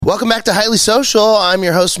Welcome back to Highly Social. I'm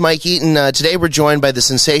your host, Mike Eaton. Today we're joined by the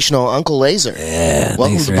sensational Uncle Lazer. Yeah.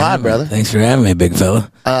 Welcome to the pod, brother. Thanks for having me, big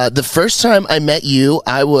fella. The first time I met you,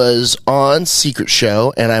 I was on Secret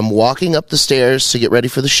Show, and I'm walking up the stairs to get ready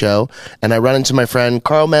for the show, and I run into my friend,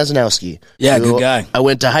 Carl Mazanowski. Yeah, good guy. I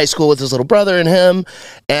went to high school with his little brother and him,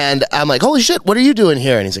 and I'm like, holy shit, what are you doing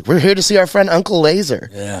here? And he's like, we're here to see our friend Uncle Lazer.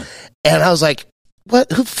 Yeah. And I was like,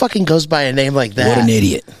 what? Who fucking goes by a name like that? What an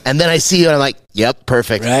idiot. And then I see you, and I'm like, yep,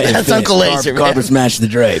 perfect. Right? That's Uncle Lazer, man. Carpets match the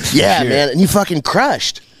drapes. Yeah, man. And you fucking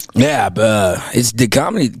crushed. Yeah, but it's the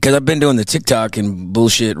comedy, because I've been doing the TikTok and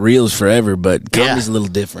bullshit reels forever, but comedy's a little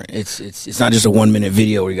different. It's not just a 1 minute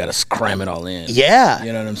video where you got to cram it all in. Yeah.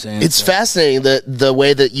 You know what I'm saying? It's fascinating the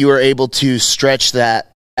way that you were able to stretch that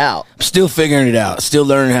out. I'm still figuring it out. Still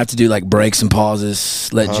learning how to do like breaks and pauses,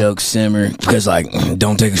 let jokes simmer, because like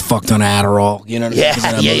don't take a fuck ton of Adderall. You know what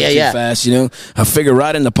I mean? Yeah. Too fast, you know. I figure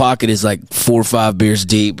right in the pocket is like 4 or 5 beers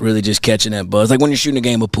deep, really just catching that buzz. Like when you're shooting a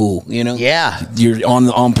game of pool, you know. Yeah, you're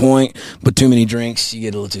on point, but too many drinks, you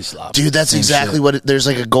get a little too sloppy. Dude, that's exactly what. There's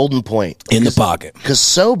like a golden point in the pocket. Because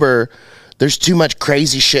sober, there's too much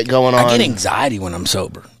crazy shit going on. I get anxiety when I'm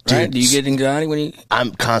sober. Right? Dude, do you get anxiety when you?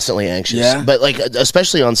 I'm constantly anxious. Yeah. But like,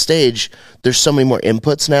 especially on stage, there's so many more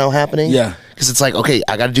inputs now happening. Yeah. Because it's like, okay,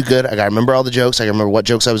 I got to do good. I got to remember all the jokes. I got to remember what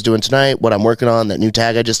jokes I was doing tonight, what I'm working on, that new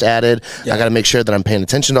tag I just added. Yeah. I got to make sure that I'm paying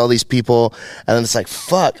attention to all these people. And then it's like,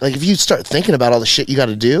 fuck. Like, if you start thinking about all the shit you got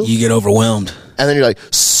to do, you get overwhelmed. And then you're like,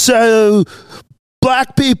 so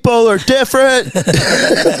black people are different.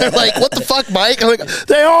 They're like, what the fuck, Mike? I'm like,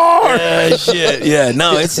 they are. Yeah, shit. Yeah,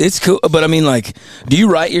 no, it's cool. But I mean, like, do you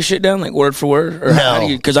write your shit down like word for word, or no?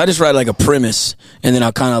 Because I just write like a premise and then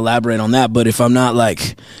I'll kind of elaborate on that. But if I'm not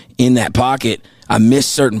like in that pocket, I miss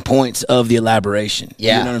certain points of the elaboration.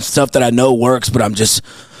 Yeah, you know, stuff that I know works, but I'm just.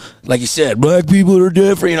 Like you said, black people are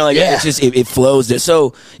different. You know, like it's just it flows.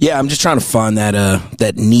 So yeah, I'm just trying to find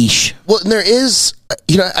that niche. Well, and there is,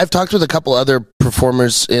 you know, I've talked with a couple other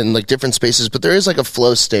performers in like different spaces, but there is like a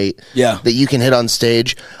flow state that you can hit on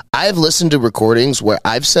stage. I've listened to recordings where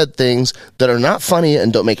I've said things that are not funny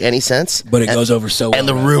and don't make any sense, but it goes over so well. And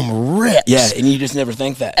the room rips. Yeah, and you just never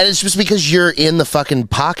think that. And it's just because you're in the fucking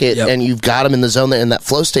pocket and you've got them in the zone and that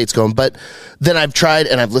flow state's going. But then I've tried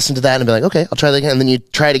and I've listened to that and been like, okay, I'll try that again. And then you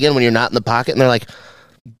try it again when you're not in the pocket and they're like,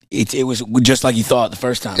 it was just like you thought the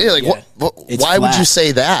first time. Yeah, like why would you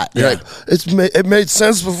say that? You're like, it made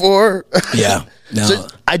sense before. Yeah, no. So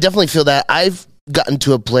I definitely feel that. I've gotten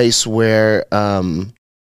to a place where,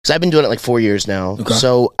 because I've been doing it like 4 years now. Okay.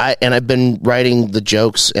 So I've been writing the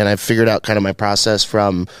jokes and I've figured out kind of my process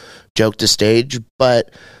from joke to stage,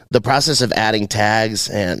 but the process of adding tags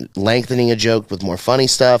and lengthening a joke with more funny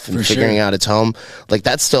stuff and figuring out its home, like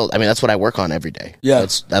that's still, I mean, that's what I work on every day. Yeah.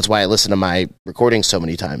 That's why I listen to my recordings so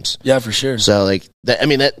many times. Yeah, for sure. So like,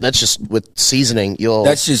 that's just with seasoning.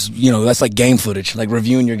 That's just, you know, that's like game footage, like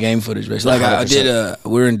reviewing your game footage. Like I did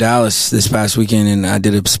we were in Dallas this past weekend and I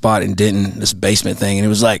did a spot in Denton, this basement thing. And it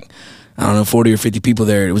was like, I don't know, 40 or 50 people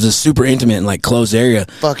there. It was a super intimate and like closed area.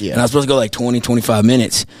 Fuck yeah. And I was supposed to go like 20, 25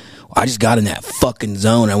 minutes. I just got in that fucking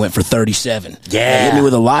zone. I went for 37. Yeah. They hit me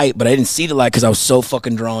with a light, but I didn't see the light because I was so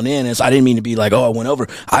fucking drawn in. And so I didn't mean to be like, oh, I went over.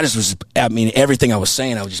 Everything I was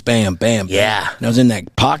saying, I was just bam, bam. Yeah. And I was in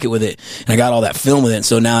that pocket with it, and I got all that film with it.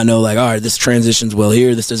 So now I know, like, all right, this transitions well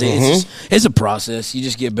here. This does it. It's a process. You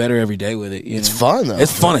just get better every day with it. It's fun, though.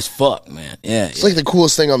 It's fun as fuck, man. Yeah. It's like the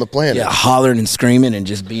coolest thing on the planet. Yeah, hollering and screaming and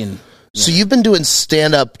just being... So you've been doing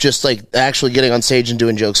stand-up, just like actually getting on stage and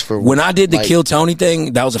doing jokes for... When I did the Kill Tony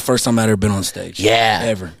thing, that was the first time I'd ever been on stage. Yeah.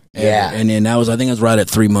 Ever. Yeah. And then I think I was right at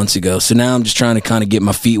 3 months ago. So now I'm just trying to kind of get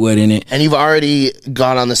my feet wet in it. And you've already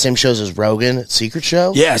gone on the same shows as Rogan at Secret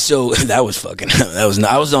Show? Yeah, so that was fucking... I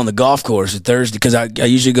was on the golf course at Thursday, because I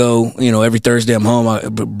usually go, you know, every Thursday I'm home.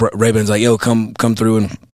 Ray-Ban's like, yo, come through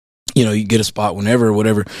and, you know, you get a spot whenever or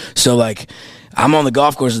whatever. So, like... I'm on the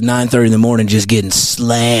golf course at 9:30 in the morning just getting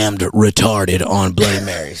slammed retarded on Bloody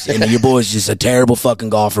Marys. And your boy's just a terrible fucking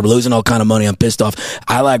golfer, losing all kind of money. I'm pissed off.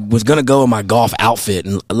 I was going to go in my golf outfit,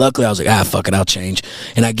 and luckily I was like, fuck it, I'll change.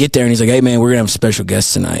 And I get there and he's like, hey man, we're going to have a special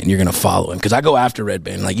guest tonight and you're going to follow him. Cause I go after Red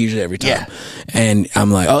Band, like usually every time. Yeah. And I'm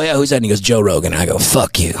like, oh yeah, who's that? And he goes, Joe Rogan. And I go,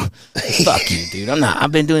 fuck you. Fuck you, dude. I'm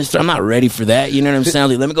not ready for that. You know what I'm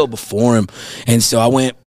saying? Like, let me go before him. And so I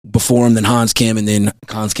went before him, then Hans Kim, and then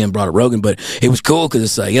Hans Kim brought up Rogan. But it was cool because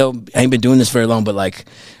it's like, yo, I ain't been doing this very long, but like,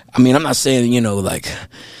 I mean, I'm not saying, you know, like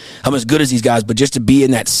I'm as good as these guys, but just to be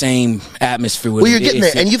in that same atmosphere with you're getting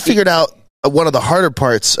there, and you figured out one of the harder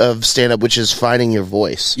parts of stand-up, which is finding your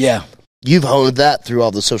voice. Yeah. you've honed that through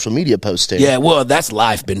all the social media posting. Yeah, well, that's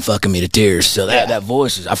life been fucking me to tears. So that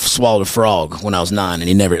voice is, I swallowed a frog when I was 9, and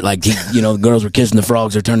he never, like, the girls were kissing the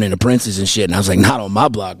frogs, they're turning into princes and shit, and I was like, not on my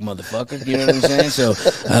block, motherfucker. You know what I'm saying? So,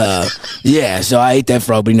 so I ate that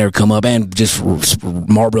frog, but he never come up, and just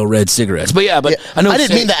Marlboro Red cigarettes. But I know. I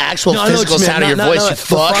didn't mean the actual physical sound of your voice, you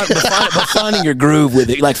fuck. But finding your groove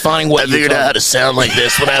with it, like finding what I figured out how to sound like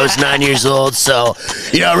this when I was 9 years old, so,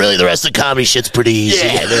 really the rest of the comedy shit's pretty easy.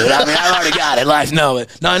 Yeah, dude. I mean, I already got it. Life, no,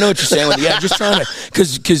 I know what you're saying. Just trying to,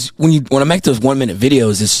 because when I make those 1 minute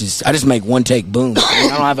videos, it's just I just make one take, boom.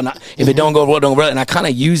 I don't have if it don't go well, don't go well, and I kind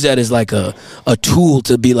of use that as like a tool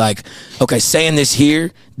to be like, okay, saying this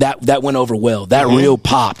here, that went over well, that reel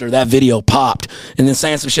popped, or that video popped, and then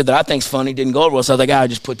saying some shit that I think's funny didn't go over well, so I was like, I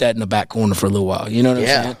just put that in the back corner for a little while. You know what I'm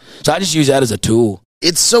saying? So I just use that as a tool.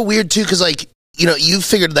 It's so weird too, because you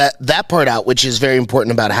figured that part out, which is very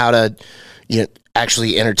important about how to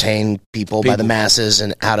actually entertain people by the masses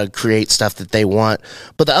and how to create stuff that they want.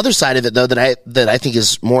 But the other side of it, though, that I think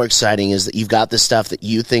is more exciting is that you've got this stuff that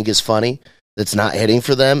you think is funny that's not hitting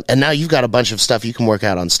for them, and now you've got a bunch of stuff you can work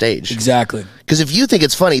out on stage. Exactly. Because if you think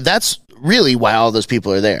it's funny, that's really why all those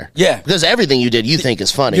people are there. Yeah. Because everything you did, you think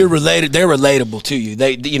is funny. You're related. They're relatable to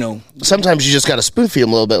you. Sometimes you just got to spoon feed them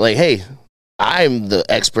a little bit, like, hey, I'm the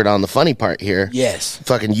expert on the funny part here. Yes.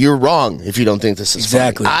 Fucking, you're wrong if you don't think this is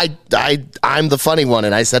exactly funny. I'm the funny one,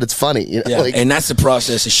 and I said it's funny. And that's the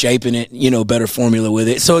process of shaping it, better formula with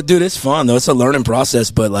it. So, dude, it's fun, though. It's a learning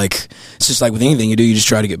process, but, like, it's just like with anything you do, you just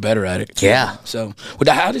try to get better at it. Yeah. So,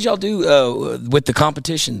 how did y'all do with the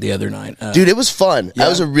competition the other night? Dude, it was fun. That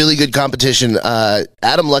was a really good competition.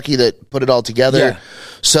 Adam Lucky that put it all together. Yeah.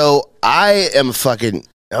 So, I'm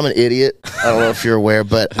an idiot. I don't know if you're aware,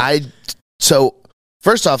 but So,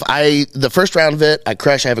 first off, the first round of it, I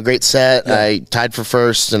crushed. I have a great set. Yeah. I tied for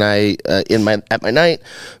first, and at my night,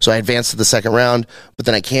 so I advanced to the second round. But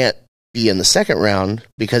then I can't be in the second round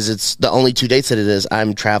because it's the only 2 dates that it is.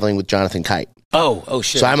 I'm traveling with Jonathan Kite. Oh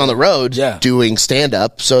shit! So I'm on the road doing stand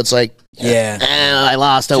up. So it's like, I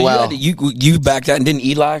lost. So you backed out, and didn't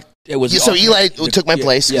Eli? So Eli took my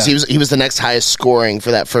place because he was the next highest scoring for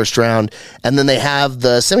that first round, and then they have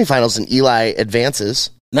the semifinals, and Eli advances.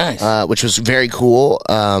 Nice. Which was very cool.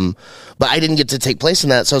 But I didn't get to take place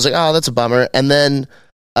in that, so I was like, oh, that's a bummer. And then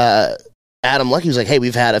Adam Lucky was like, hey,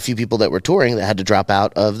 we've had a few people that were touring that had to drop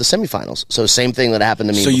out of the semifinals. So same thing that happened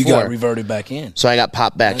to me before. You got reverted back in. So I got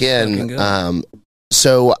popped back in.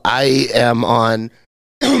 So I am on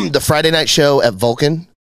the Friday night show at Vulcan.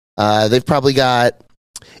 They've probably got...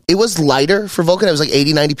 It was lighter for Vulcan. It was like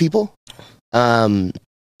 80, 90 people.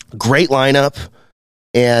 Great lineup.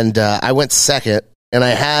 And I went second. And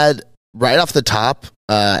I had, right off the top,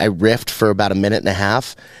 I riffed for about a minute and a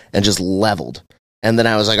half and just leveled. And then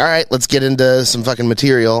I was like, all right, let's get into some fucking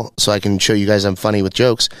material so I can show you guys I'm funny with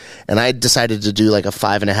jokes. And I decided to do like a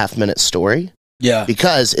 5.5 minute story. Yeah.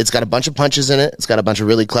 Because it's got a bunch of punches in it. It's got a bunch of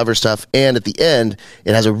really clever stuff. And at the end,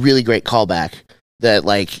 it has a really great callback that,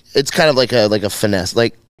 like, it's kind of like a finesse.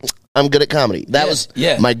 Like, I'm good at comedy. That was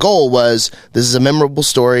my goal. Was this is a memorable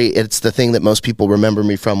story. It's the thing that most people remember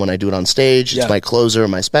me from when I do it on stage. It's my closer,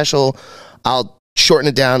 my special. I'll shorten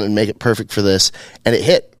it down and make it perfect for this, and it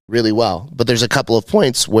hit really well. But there's a couple of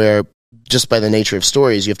points where, just by the nature of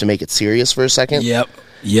stories, you have to make it serious for a second. Yep.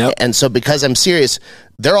 And so because I'm serious,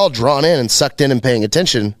 they're all drawn in and sucked in and paying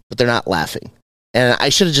attention, but they're not laughing. And I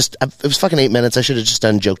should have it was fucking 8 minutes. I should have just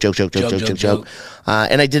done joke.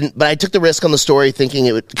 And I didn't, but I took the risk on the story thinking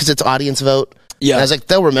it would, because it's audience vote. Yeah. And I was like,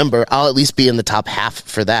 they'll remember. I'll at least be in the top half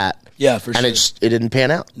for that. Yeah, for sure. And it didn't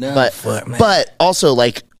pan out. No, but also,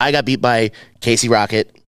 like, I got beat by Casey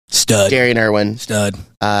Rocket. Stud. Darian Irwin. Stud.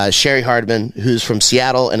 Sherry Hardman, who's from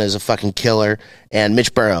Seattle and is a fucking killer. And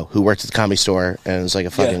Mitch Burrow, who worked at the Comedy Store and is like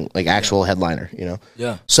a fucking, actual headliner,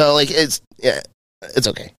 Yeah. So, like, it's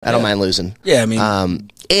okay. I don't mind losing. Yeah, I mean.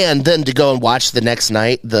 And then to go and watch the next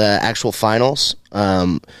night, the actual finals.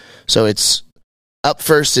 So it's up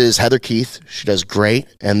first is Heather Keith. She does great.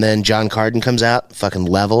 And then John Carden comes out, fucking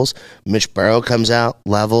levels. Mitch Burrow comes out,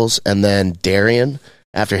 levels. And then Darian,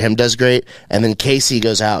 after him, does great. And then Casey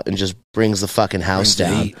goes out and just brings the fucking house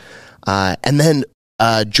down. And then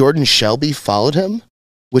Jordan Shelby followed him,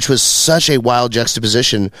 which was such a wild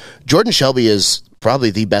juxtaposition. Jordan Shelby is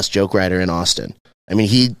probably the best joke writer in Austin. I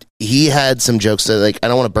mean, he had some jokes that, like, I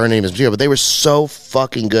don't want to burn any of his material, but they were so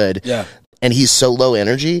fucking good. Yeah. And he's so low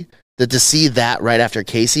energy that to see that right after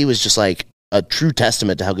Casey was just like a true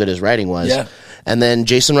testament to how good his writing was. Yeah. And then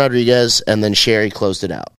Jason Rodriguez and then Sherry closed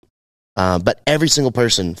it out. But every single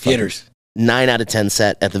person, hitters, 9 out of 10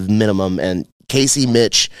 set at the minimum. And Casey,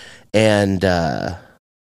 Mitch, and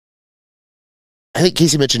I think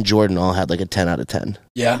Casey Mitch and Jordan all had like a 10 out of 10.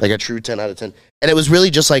 Yeah. Like a true 10 out of 10. And it was really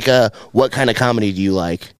just like what kind of comedy do you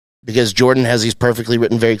like? Because Jordan has these perfectly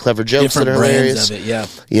written, very clever jokes Different that are hilarious. brands of it, yeah.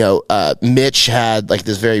 You know, Mitch had like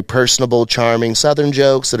this very personable, charming Southern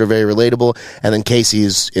jokes that are very relatable, and then Casey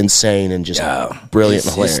is insane and just brilliant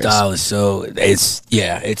and hilarious. His style is so it's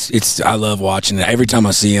I love watching it. Every time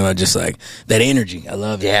I see him, I just like that energy. I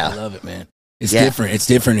love it. Yeah. I love it, man. It's different. It's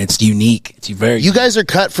different. It's unique. It's very. You guys are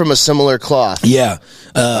cut from a similar cloth. Yeah.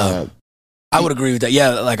 I would agree with that.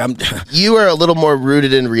 Yeah, like You are a little more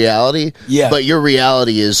rooted in reality. Yeah, but your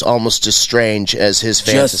reality is almost as strange as his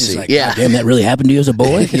fantasy. Like, yeah, damn, that really happened to you as a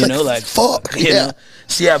boy. You know, like fuck. You know?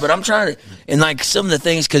 So, yeah, but I'm trying to, and like some of the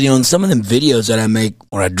things, because in some of them videos that I make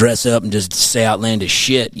where I dress up and just say outlandish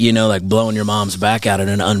shit, like blowing your mom's back out at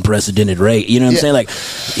an unprecedented rate. You know what I'm saying? Like,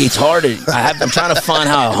 it's hard to. I'm trying to find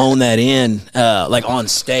how I hone that in, like on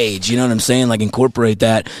stage. You know what I'm saying? Like incorporate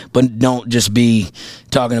that, but don't just be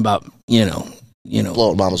talking about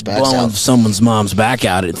blowing mama's back blowing out. someone's mom's back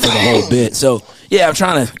out for the whole bit. So yeah, I'm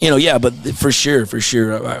trying to, but for sure,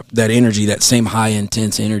 that energy, that same high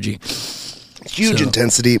intense energy, huge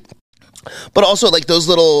intensity, but also like those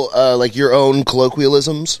little like your own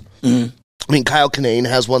colloquialisms. Mm-hmm. I mean, Kyle Kinane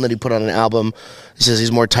has one that he put on an album. He says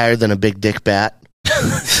he's more tired than a big dick bat.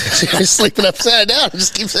 He's sleeping upside down. It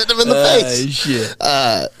just keeps hitting him in the face. Shit.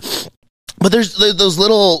 But there's those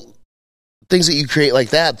little things that you create like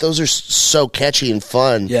that. Those are so catchy and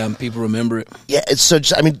fun. Yeah, and people remember it. Yeah, it's so.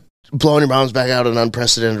 Blowing your mom's back out at an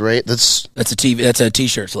unprecedented rate. That's a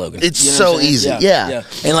t-shirt slogan. It's so easy. Yeah.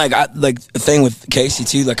 And like the thing with Casey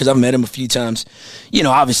too, like because I've met him a few times.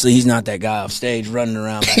 Obviously he's not that guy off stage running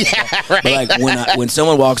around. Right. But like when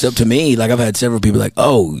someone walks up to me, like I've had several people like,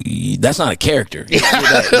 "Oh, that's not a character. You're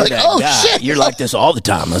that guy. Shit. You're like this all the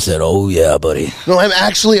time." I said, "Oh yeah, buddy. No, I'm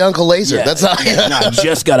actually Uncle Lazer. Yeah. That's not. I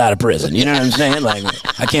just got out of prison. You know what I'm saying? Like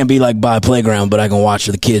I can't be like by a playground, but I can watch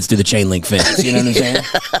the kids through the chain link fence. You know what I'm saying?"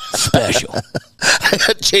 Special. I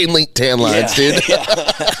got chain link tan lines, dude.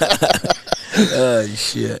 Oh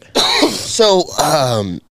shit. So,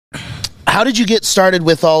 how did you get started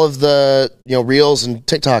with all of the reels and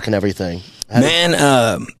TikTok and everything?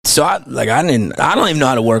 So I don't even know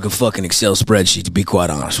how to work a fucking Excel spreadsheet, to be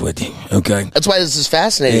quite honest with you. Okay, that's why this is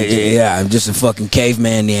fascinating. Yeah, I'm just a fucking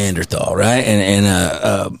caveman Neanderthal, right? And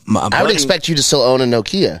I would expect you to still own a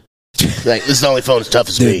Nokia. Like, this is the only phone as tough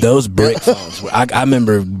as me. Those brick phones. I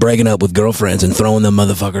remember breaking up with girlfriends and throwing them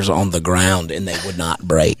motherfuckers on the ground, and they would not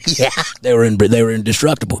break. Yeah, they were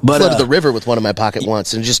indestructible. But floated the river with one in my pocket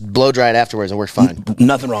once, and just blow dried afterwards, and we're fine.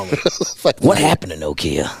 Nothing wrong with it. What happened to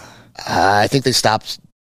Nokia? I think they stopped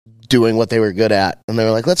doing what they were good at, and they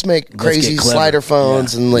were like, let's make crazy slider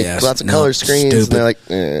phones and lots of color screens. Stupid. And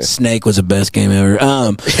they're like, Snake was the best game ever.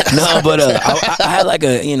 I had like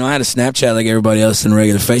I had a Snapchat like everybody else and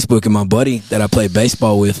regular Facebook, and my buddy that I played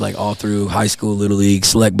baseball with like all through high school, little league,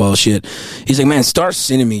 select ball shit. He's like, man, start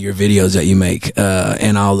sending me your videos that you make,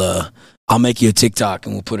 and I'll make you a TikTok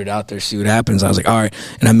and we'll put it out there, see what happens. I was like, all right.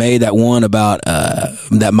 And I made that one about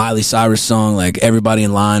that Miley Cyrus song, like everybody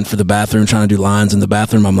in line for the bathroom, trying to do lines in the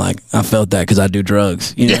bathroom. I'm like, I felt that because I do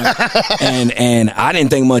drugs, and I didn't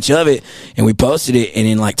think much of it. And we posted it, and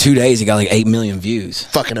in like 2 days, it got like 8 million views.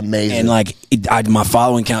 Fucking amazing. And like my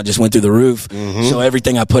following count just went through the roof. Mm-hmm. So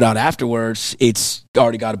everything I put out afterwards, it's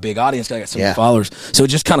already got a big audience. I got so many followers. So it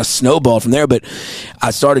just kind of snowballed from there. But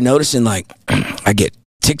I started noticing like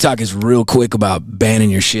TikTok is real quick about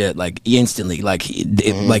banning your shit, like instantly, like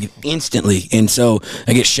instantly. And so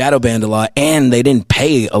I get shadow banned a lot, and they didn't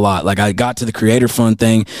pay a lot. Like I got to the creator fund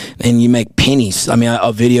thing, and you make pennies. I mean,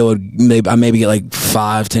 a video would maybe get like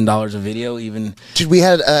 $5-10 a video even. Dude, we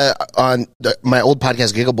had on my old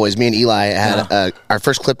podcast Giggle Boys, me and Eli had our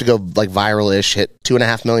first clip to go like viral-ish, hit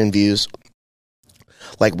 2.5 million views.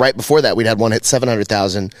 Like right before that, we'd had one hit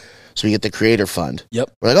 700,000. So we get the creator fund.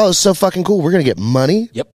 Yep. We're like, oh, this is so fucking cool. We're going to get money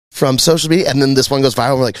from social media. And then this one goes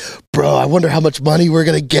viral. We're like, bro, I wonder how much money we're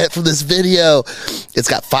going to get from this video. It's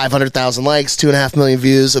got 500,000 likes, 2.5 million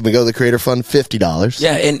views. And we go to the creator fund, $50.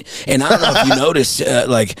 Yeah. And I don't know if you noticed,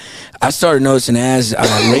 like I started noticing as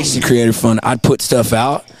I raised the creator fund, I'd put stuff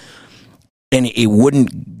out and it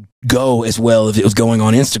wouldn't go as well if it was going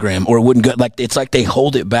on Instagram, or it wouldn't go. Like it's like they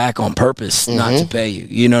hold it back on purpose not to pay you.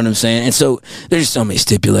 You know what I'm saying? And so there's so many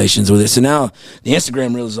stipulations with it. So now the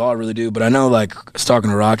Instagram reels is all I really do. But I know, like I was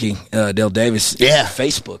talking to Rocky Dale Davis. Yeah,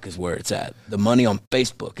 Facebook is where it's at. The money on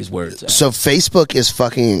Facebook is where it's at. So Facebook is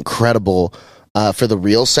fucking incredible for the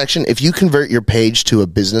reels section. If you convert your page to a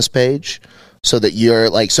business page, so that you're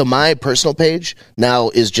like, so my personal page now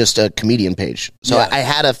is just a comedian page. So I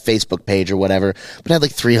had a Facebook page or whatever, but I had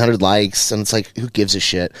like 300 likes, and it's like, who gives a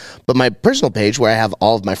shit? But my personal page, where I have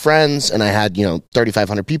all of my friends, and I had,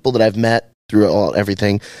 3,500 people that I've met through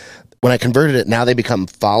everything. When I converted it, now they become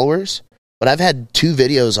followers. But I've had 2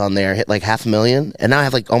 videos on there hit like 500,000, and now I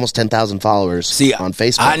have like almost 10,000 followers on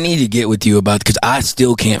Facebook. I need to get with you about, because I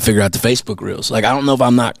still can't figure out the Facebook Reels. Like, I don't know if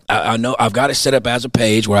I know I've got it set up as a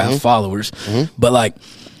page where I have followers, but like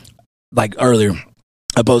earlier,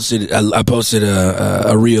 I posted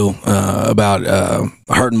a reel about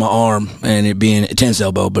hurting my arm and it being a tennis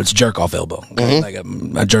elbow, but it's a jerk off elbow. Okay? Like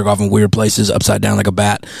I jerk off in weird places, upside down like a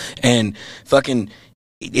bat, and fucking.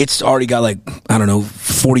 It's already got like, I don't know,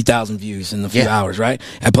 40,000 views in a few hours, right?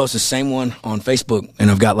 I post the same one on Facebook,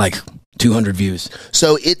 and I've got like 200 views.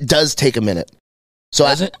 So it does take a minute. So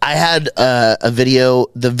I had a video,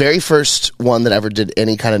 the very first one that ever did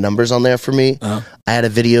any kind of numbers on there for me. I had a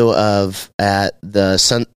video of at the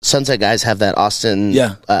Sunset Guys have that Austin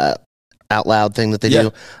Out Loud thing that they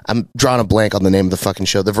do. I'm drawing a blank on the name of the fucking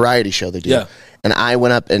show, the variety show they do. Yeah. And I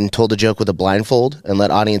went up and told a joke with a blindfold and let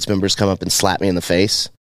audience members come up and slap me in the face.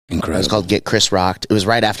 Incredible. It was called Get Chris Rocked. It was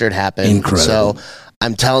right after it happened. Incredible. So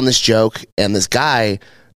I'm telling this joke, and this guy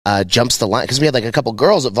jumps the line, because we had like a couple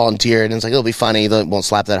girls that volunteered, and it's like, it'll be funny, they won't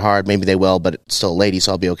slap that hard, maybe they will, but it's still a lady,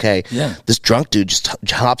 so I'll be okay. Yeah. This drunk dude just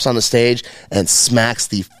hops on the stage and smacks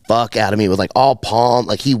the fuck out of me with like all palm,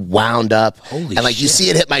 like he wound up. Holy and like shit. You see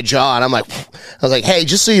it hit my jaw, and I was like, hey,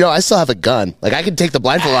 just so you know, I still have a gun. Like, I can take the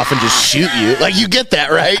blindfold off and just shoot you. Like, you get that,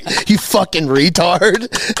 right? You fucking retard.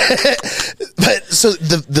 But so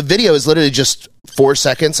the video is literally just 4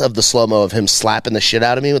 seconds of the slow-mo of him slapping the shit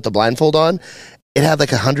out of me with the blindfold on. It had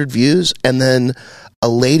like 100 views, and then a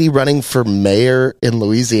lady running for mayor in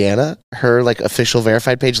Louisiana, her like official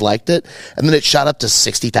verified page liked it, and then it shot up to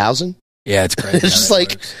 60,000. Yeah, it's crazy. It's just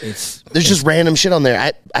like there's just random shit on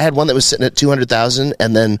there. I had one that was sitting at 200,000,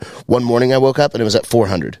 and then one morning I woke up and it was at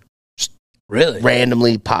 400. Just really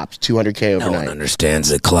randomly popped 200K overnight. No one understands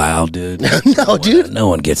the cloud, dude. Dude. No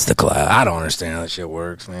one gets the cloud. I don't understand how that shit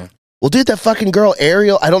works, man. Well, dude, that fucking girl,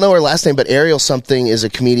 Ariel, I don't know her last name, but Ariel something is a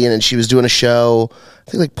comedian, and she was doing a show, I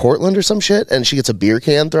think like Portland or some shit, and she gets a beer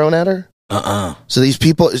can thrown at her. So these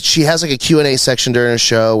people, she has like a Q&A section during a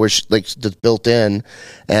show where she, like, that's built in,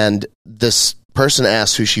 and this person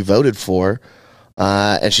asks who she voted for,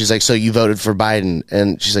 and she's like, so you voted for Biden?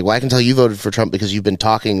 And she's like, well, I can tell you voted for Trump because you've been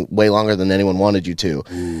talking way longer than anyone wanted you to.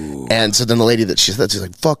 Ooh. And so then the lady that she's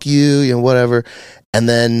like, fuck you, whatever. And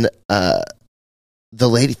then the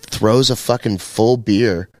lady throws a fucking full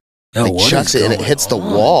beer, chucks it, and it hits the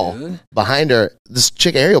wall behind her. This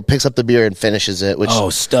chick Ariel picks up the beer and finishes it, which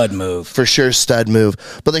stud move. For sure, stud move.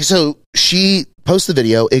 But like, so she posts the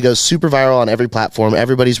video, it goes super viral on every platform,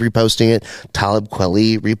 everybody's reposting it. Talib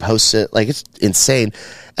Kweli reposts it, like, it's insane.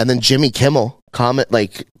 And then Jimmy Kimmel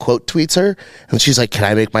quote tweets her, and she's like, can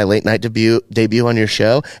I make my late night debut on your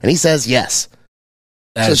show? And he says yes.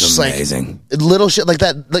 That is amazing. Like, little shit like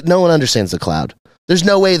that, like, no one understands the cloud. There's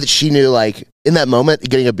no way that she knew, like, in that moment,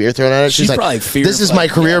 getting a beer thrown at her, she's like, this is my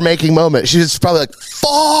career-making moment. She's probably like,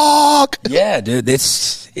 fuck! Yeah, dude,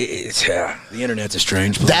 it's the internet's a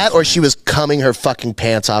strange place. That, or she was cumming her fucking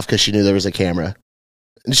pants off because she knew there was a camera.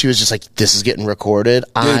 And she was just like, this is getting recorded.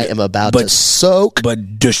 Dude, I am about to soak.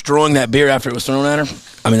 But destroying that beer after it was thrown at her,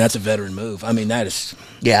 I mean, that's a veteran move. I mean, that's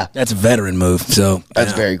a veteran move. So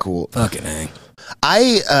that's very cool. Fucking hang.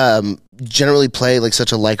 I generally play like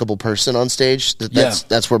such a likable person on stage.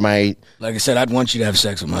 That's where my... Like I said, I'd want you to have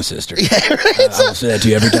sex with my sister. Yeah, right? I'll say that to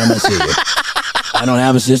you every time I see you. I don't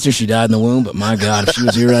have a sister. She died in the womb. But my God, if she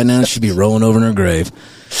was here right now, she'd be rolling over in her grave.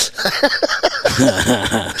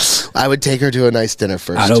 I would take her to a nice dinner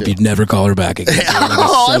first. I hope you'd never call her back again.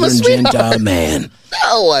 I'm a Southern Gentile man.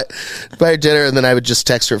 No, buy her dinner, and then I would just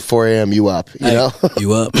text her at 4 a.m. You up? You know?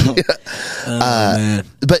 You up? Man.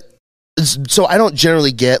 But so I don't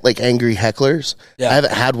generally get like angry hecklers. Yeah. I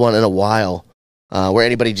haven't had one in a while where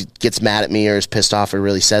anybody gets mad at me or is pissed off or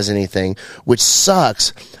really says anything, which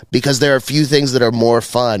sucks because there are a few things that are more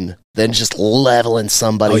fun than just leveling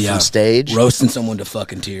somebody from stage. Roasting someone to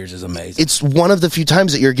fucking tears is amazing. It's one of the few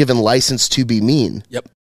times that you're given license to be mean. Yep.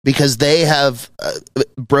 Because they have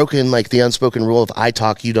broken like the unspoken rule of I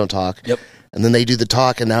talk, you don't talk. Yep. And then they do the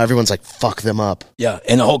talk, and now everyone's like, fuck them up. Yeah,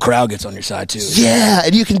 and the whole crowd gets on your side, too. Yeah,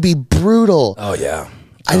 and you can be brutal. Oh, yeah.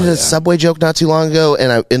 I did a Subway joke not too long ago,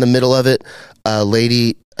 and in the middle of it, a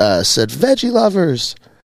lady said, veggie lovers.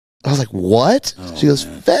 I was like, what? She goes,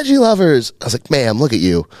 veggie lovers. I was like, ma'am, look at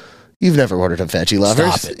you. You've never ordered a Veggie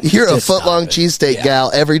Lovers. You're a foot-long cheesesteak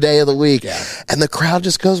gal every day of the week. Yeah. And the crowd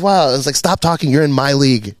just goes wild. It's like, stop talking. You're in my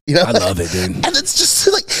league. You know? I love it, dude. And it's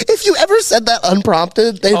just like, if you ever said that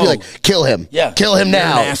unprompted, they'd be like, kill him. Yeah. Kill him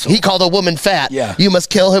now. He called a woman fat. Yeah. You must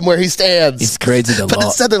kill him where he stands. It's crazy. But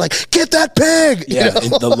instead they're like, get that pig. Yeah. You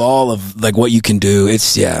know? The law of like what you can do.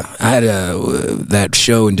 It's, I had that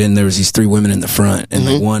show, and then there was these 3 women in the front, and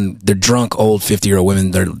like one, they're drunk, old 50-year-old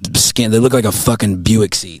women. They're they look like a fucking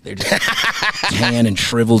Buick seat. They're just tan and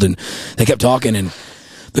shriveled, and they kept talking, and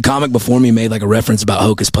the comic before me made like a reference about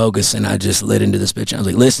Hocus Pocus, and I just lit into this bitch, and I was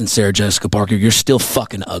like, listen, Sarah Jessica Parker, you're still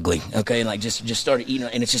fucking ugly, okay? And like just started eating,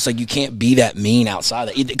 and it's just like, you can't be that mean outside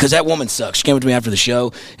that, because that woman sucks. She came up to me after the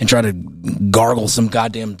show and tried to gargle some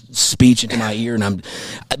goddamn speech into my ear, and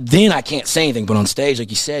then I can't say anything, but on stage, like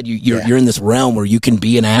you said, you're in this realm where you can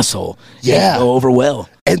be an asshole. Yeah. Go over well.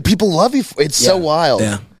 And people love you. It's so wild.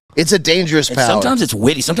 Yeah. It's a dangerous power. Sometimes it's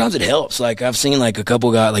witty. Sometimes it helps. Like, I've seen like a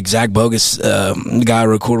couple guys, like Zach Bogus, the guy I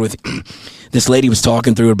record with, this lady was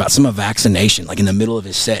talking through about some vaccination, like in the middle of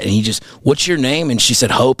his set, and he just, what's your name? And she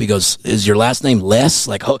said, Hope. He goes, is your last name Les?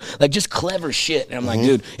 Like, like just clever shit. And I'm like,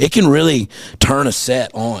 dude, it can really turn a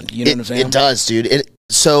set on. You know what I'm saying? It does, dude.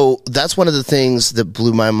 So that's one of the things that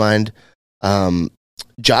blew my mind.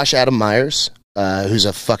 Josh Adam Myers, who's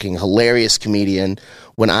a fucking hilarious comedian.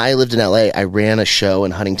 When I lived in LA, I ran a show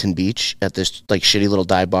in Huntington Beach at this like shitty little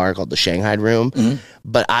dive bar called the Shanghai Room.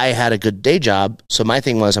 But I had a good day job, so my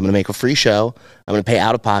thing was, I'm going to make a free show. I'm going to pay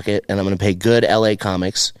out of pocket, and I'm going to pay good LA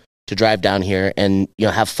comics to drive down here and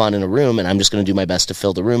have fun in a room. And I'm just going to do my best to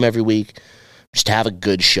fill the room every week, just to have a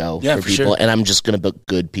good show for people. Sure. And I'm just going to book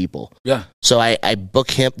good people. Yeah. So I book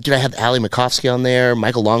him. Dude, I had Ali Makovsky on there.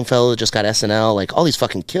 Michael Longfellow just got SNL. Like, all these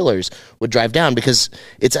fucking killers would drive down because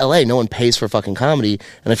it's LA. No one pays for fucking comedy.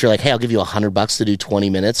 And if you're like, hey, I'll give you $100 to do 20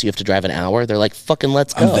 minutes, you have to drive an hour. They're like, fucking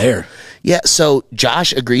let's go. I'm there. Yeah. So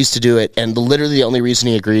Josh agrees to do it. And literally the only reason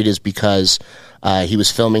he agreed is because he was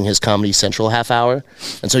filming his Comedy Central half hour.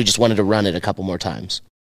 And so he just wanted to run it a couple more times.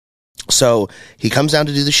 So he comes down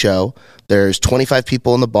to do the show. There's 25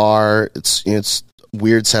 people in the bar. It's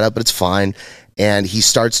weird setup, but it's fine. And he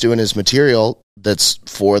starts doing his material that's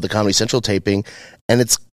for the Comedy Central taping, and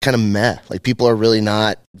it's kind of meh. Like, people are really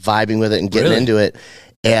not vibing with it and getting into it.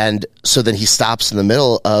 And so then he stops in the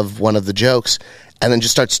middle of one of the jokes and then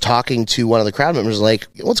just starts talking to one of the crowd members, like,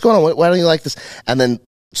 what's going on? Why don't you like this? And then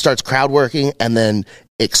starts crowd working, and then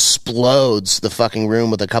explodes the fucking room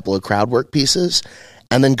with a couple of crowd work pieces,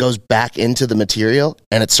 and then goes back into the material,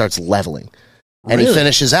 and it starts leveling. And he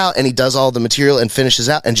finishes out, and he does all the material and finishes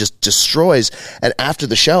out and just destroys. And after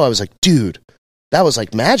the show, I was like, dude, that was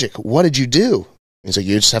like magic. What did you do? He's like,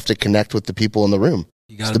 you just have to connect with the people in the room.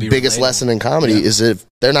 It's the biggest lesson in comedy is if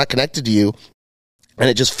they're not connected to you and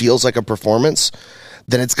it just feels like a performance,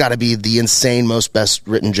 then it's got to be the insane, most best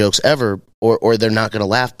written jokes ever, or they're not going to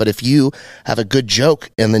laugh. But if you have a good joke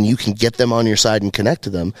and then you can get them on your side and connect to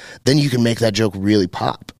them, then you can make that joke really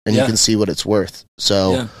pop and you can see what it's worth.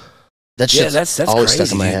 So that's always crazy,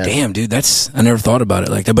 stuck in my head. Damn, dude, I never thought about it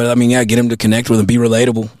like that. But I mean, get them to connect with them, be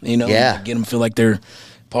relatable, get them to feel like they're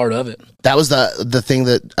part of it. That was the thing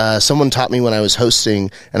that someone taught me when I was hosting,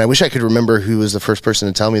 and I wish I could remember who was the first person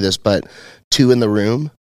to tell me this, but 2 in the room.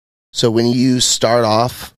 So when you start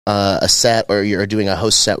off a set, or you're doing a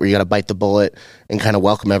host set where you got to bite the bullet and kind of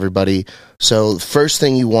welcome everybody. So the first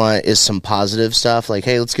thing you want is some positive stuff, like,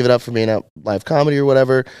 hey, let's give it up for being at live comedy or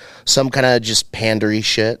whatever, some kind of just pandery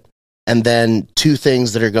shit. And then 2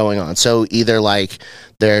 things that are going on. So either like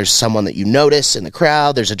there's someone that you notice in the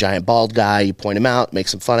crowd, there's a giant bald guy, you point him out, make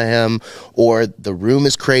some fun of him, or the room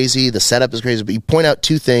is crazy, the setup is crazy, but you point out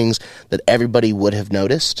 2 things that everybody would have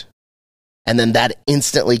noticed. And then that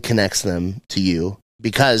instantly connects them to you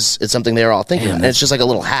because it's something they're all thinking about. And it's just like a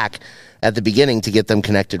little hack at the beginning to get them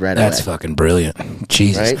connected right away. That's fucking brilliant.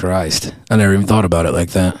 Jesus Christ. I never even thought about it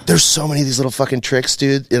like that. There's so many of these little fucking tricks,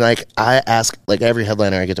 dude. And like, I ask like every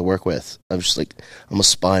headliner I get to work with, I'm just like, I'm a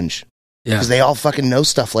sponge. Yeah. Because they all fucking know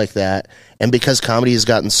stuff like that. And because comedy has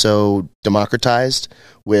gotten so democratized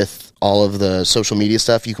with all of the social media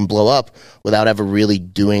stuff, you can blow up without ever really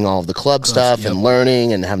doing all of the club stuff and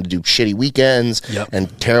learning and having to do shitty weekends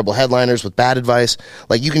and terrible headliners with bad advice.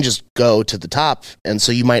 Like, you can just go to the top, and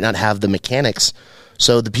so you might not have the mechanics.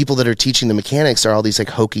 So the people that are teaching the mechanics are all these like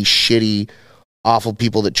hokey, shitty, awful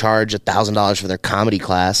people that charge $1,000 for their comedy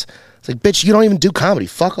class. It's like, bitch, you don't even do comedy.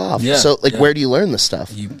 Fuck off. Yeah, so, like, where do you learn this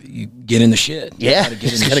stuff? You get in the shit. You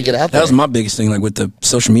just gotta get out there. That was my biggest thing, like, with the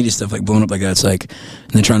social media stuff, like, blowing up like that. It's like,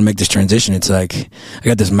 and then trying to make this transition, it's like, I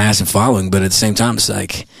got this massive following, but at the same time, it's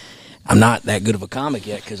like, I'm not that good of a comic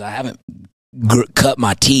yet because I haven't cut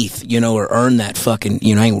my teeth, or earn that fucking,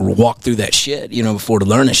 I ain't walk through that shit, before to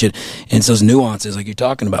learn that shit. And it's those nuances, like you're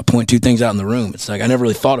talking about, point two things out in the room. It's like, I never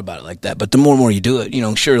really thought about it like that. But the more and more you do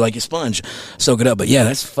it, sure, like a sponge, soak it up. But yeah,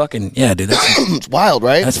 that's fucking, yeah, dude. That's it's wild,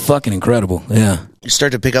 right? That's fucking incredible. Yeah. You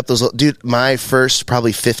start to pick up those, dude, my first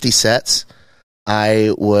probably 50 sets,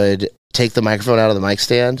 I would take the microphone out of the mic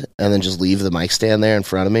stand and then just leave the mic stand there in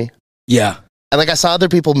front of me. Yeah. And like I saw other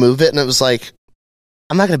people move it and it was like,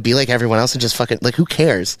 I'm not going to be like everyone else and just fucking, like, who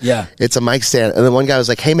cares? Yeah. It's a mic stand. And then one guy was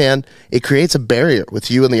like, hey, man, it creates a barrier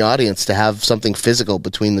with you and the audience to have something physical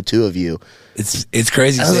between the two of you. It's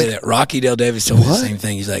crazy to say that. Rocky Dale Davis told me the same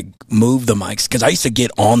thing. He's like, move the mics. Because I used to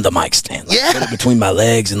get on the mic stand. Like, put it between my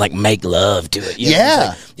legs and, like, make love to it.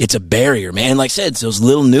 It's a barrier, man. Like I said, it's those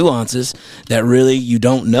little nuances that really you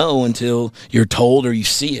don't know until you're told or you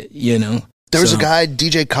see it, There was a guy,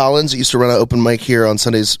 DJ Collins, that used to run an open mic here on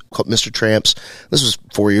Sundays called Mr. Tramps. This was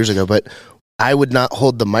 4 years ago, but I would not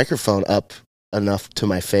hold the microphone up enough to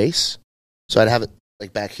my face. So I'd have it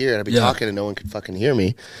like back here and I'd be talking and no one could fucking hear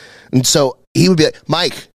me. And so he would be like,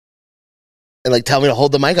 Mike, and like tell me to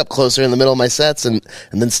hold the mic up closer in the middle of my sets, and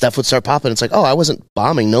then stuff would start popping. It's like, oh, I wasn't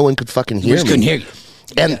bombing. No one could fucking hear me. Couldn't hear you.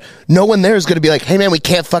 And no one there is going to be like, hey, man, we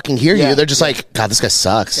can't fucking hear you. They're just like, God, this guy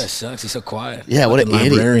sucks. This guy sucks. He's so quiet. Yeah, what an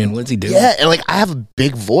librarian. idiot. What's he doing? Yeah, and like I have a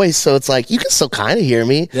big voice, so it's like you can still kind of hear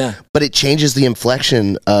me. Yeah. But it changes the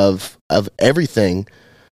inflection of everything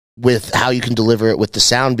with how you can deliver it with the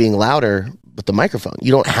sound being louder with the microphone.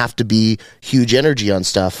 You don't have to be huge energy on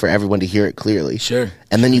stuff for everyone to hear it clearly. Sure.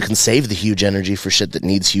 And then you can save the huge energy for shit that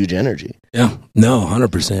needs huge energy. Yeah. No,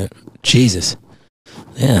 100%. Jesus.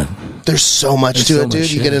 Yeah. There's so much to it,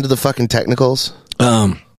 dude. You get into the fucking technicals.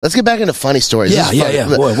 Let's get back into funny stories. Yeah.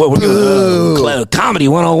 Boy, we're doing comedy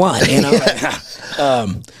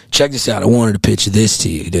 101. Check this out. I wanted to pitch this to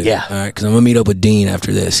you, dude. Yeah. All right, because I'm going to meet up with Dean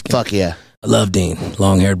after this. Fuck yeah. I love Dean,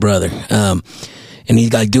 long-haired brother. And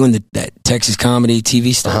he's like doing that Texas comedy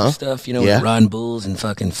TV stuff, with riding bulls and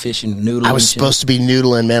fucking fishing, noodling. I was supposed to be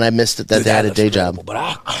noodling, man. I missed it. That had a day job. But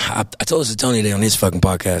I told this to Tony today on his fucking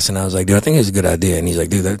podcast, and I was like, dude, I think it's a good idea. And he's like,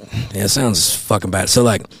 dude, that sounds fucking bad. So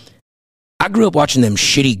like, I grew up watching them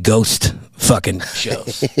shitty ghost fucking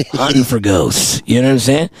shows, hunting for ghosts. You know what I'm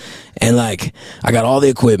saying? And like, I got all the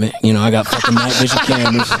equipment. I got fucking night vision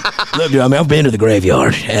cameras. Look, dude, I've been to the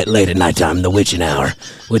graveyard late at nighttime, the witching hour,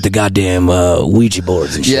 with the goddamn Ouija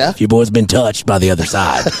boards and shit. Yeah. Your boy's been touched by the other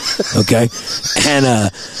side. Okay, and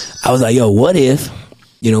I was like, yo, what if,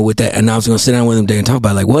 with that? And I was gonna sit down with him today and talk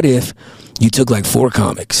about like, what if you took like 4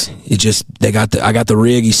 comics. I got the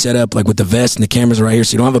rig you set up like with the vest and the cameras right here,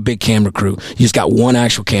 so you don't have a big camera crew. You just got one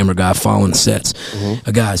actual camera guy following the sets,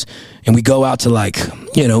 guys. And we go out to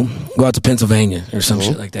go out to Pennsylvania or some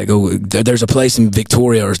shit like that. There's a place in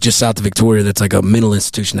Victoria or just south of Victoria that's like a mental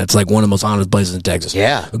institution that's like one of the most honest places in Texas.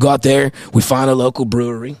 Yeah. We go out there, we find a local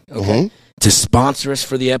brewery, to sponsor us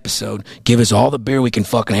for the episode, give us all the beer we can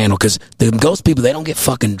fucking handle, because the ghost people, they don't get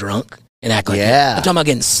fucking drunk and act like that. I'm talking about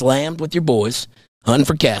getting slammed with your boys, hunting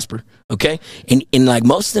for Casper, okay? And like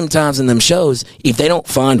most of them times in them shows, if they don't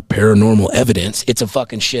find paranormal evidence, it's a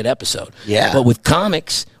fucking shit episode. Yeah. But with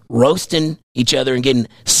comics, roasting each other and getting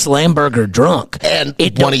slamburger drunk, and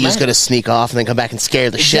one of you's going to sneak off and then come back and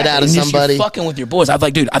scare the shit out of and somebody. You're fucking with your boys. I was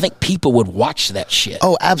like, dude, I think people would watch that shit.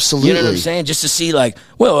 Oh, absolutely. You know what I'm saying? Just to see, like,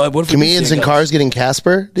 well, what if comedians in cars getting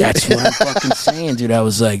Casper? That's what I'm fucking saying, dude. I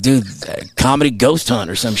was like, dude, comedy ghost hunt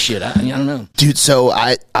or some shit. I don't know, dude. So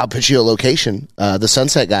I'll pitch you a location. The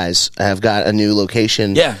Sunset guys have got a new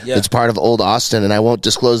location. Yeah. It's part of Old Austin, and I won't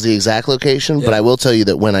disclose the exact location, but I will tell you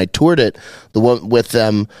that when I toured it, the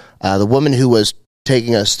woman who was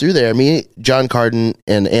taking us through there, me, John Carden,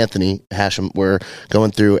 and Anthony Hashem were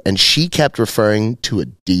going through, and she kept referring to a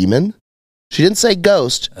demon. She didn't say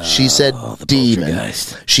ghost. She said demon.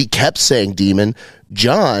 Poltergeist. She kept saying demon.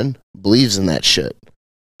 John believes in that shit.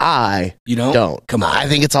 I don't. Come on. I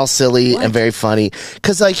think it's all silly and very funny.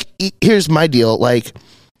 Because, like, here's my deal. Like,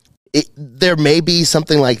 there may be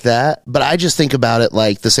something like that, but I just think about it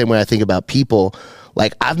like the same way I think about people.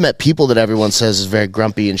 Like, I've met people that everyone says is very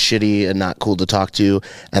grumpy and shitty and not cool to talk to,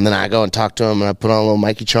 and then I go and talk to them, and I put on a little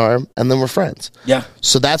Mikey charm, and then we're friends. Yeah.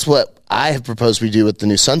 So that's what I have proposed we do with the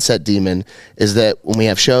new Sunset Demon, is that when we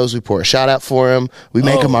have shows, we pour a shout out for him. We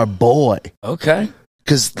make him our boy. Okay.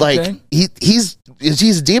 Because, like, he's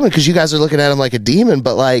a demon because you guys are looking at him like a demon,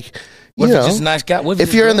 but, like, you know, just a nice guy.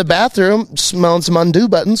 If you're in the bathroom smelling some undo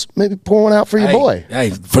buttons, maybe pour one out for your boy.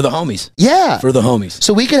 Hey, for the homies. Yeah. For the homies.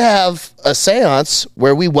 So we could have a seance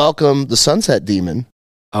where we welcome the Sunset Demon.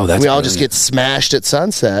 Oh, that's we all just get smashed at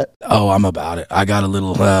sunset. Oh, I'm about it. I got a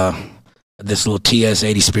little this little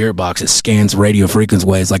TS-80 spirit box that scans radio frequency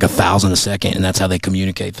waves like 1,000 a second, and that's how they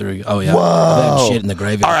communicate through. Oh yeah, whoa, shit in the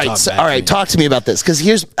graveyard. All right, talk to me about this,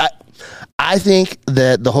 because I think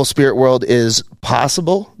that the whole spirit world is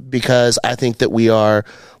possible, because I think that we are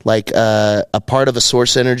like a part of a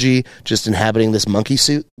source energy just inhabiting this monkey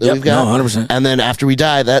suit that we've got. No, 100%. And then after we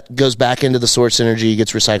die, that goes back into the source energy,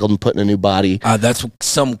 gets recycled and put in a new body. That's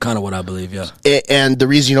some kind of what I believe, yeah. And the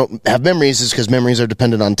reason you don't have memories is because memories are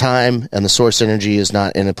dependent on time, and the source energy is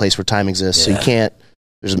not in a place where time exists. Yeah. So you can't,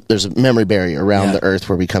 there's a memory barrier around the earth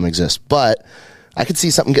where we come exist. But I could see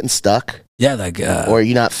something getting stuck. Yeah, like or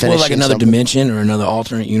you're not finishing, like another dimension or another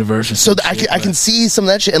alternate universe. So I can see some of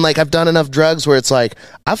that shit, and like I've done enough drugs where it's like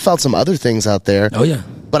I've felt some other things out there. Oh yeah,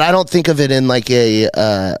 but I don't think of it in like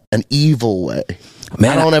an evil way.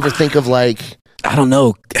 Man, I don't ever think of like, I don't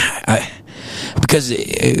know, because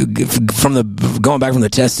going back from the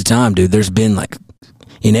test of time, dude. There's been like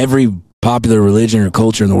in every popular religion or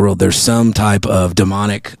culture in the world, there's some type of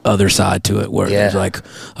demonic other side to it, where there's like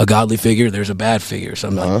a godly figure, there's a bad figure. So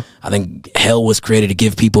like, I think hell was created to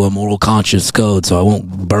give people a moral conscience code, so I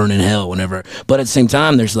won't burn in hell whenever. But at the same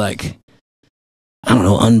time, there's like, I don't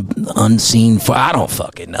know, unseen. I don't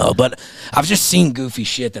fucking know, but I've just seen goofy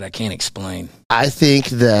shit that I can't explain. I think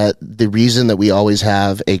that the reason that we always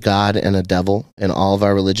have a God and a devil in all of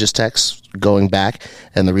our religious texts going back,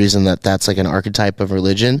 and the reason that that's like an archetype of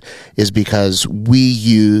religion, is because we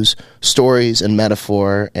use stories and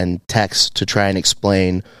metaphor and text to try and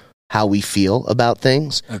explain how we feel about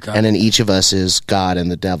things. Okay. And in each of us is God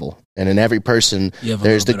and the devil. And in every person,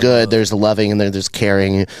 there's the good, there's the loving, and there's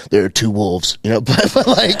caring. There are two wolves, you know.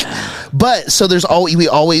 But so we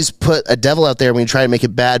always put a devil out there, and we try to make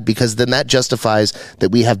it bad, because then that justifies that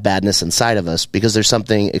we have badness inside of us, because there's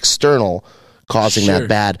something external causing that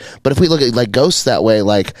bad. But if we look at like ghosts that way,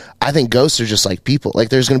 like I think ghosts are just like people. Like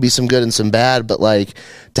there's going to be some good and some bad, but like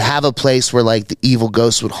to have a place where like the evil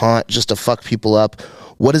ghosts would haunt just to fuck people up,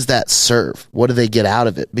 what does that serve? What do they get out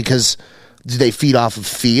of it? Because do they feed off of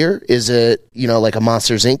fear? Is it, you know, like a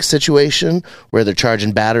Monsters Inc. situation where they're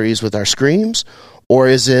charging batteries with our screams? Or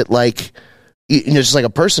is it like, you know, just like a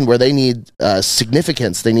person where they need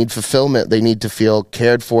significance, they need fulfillment, they need to feel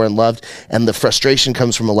cared for and loved, and the frustration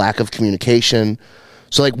comes from a lack of communication?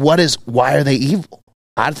 So like, why are they evil?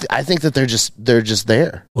 I think that they're just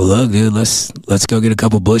there. Well, look, dude, let's go get a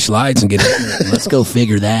couple bush lights and get it. Let's go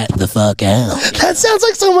figure that the fuck out. That sounds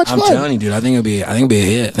like so much fun. I'm telling you, dude. I think it'll be a hit. I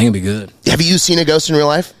think it'll be good. Have you seen a ghost in real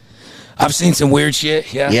life? I've seen some weird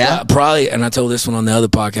shit. Yeah. Probably, and I told this one on the other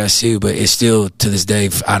podcast too. But it's still to this day,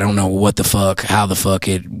 I don't know what the fuck, how the fuck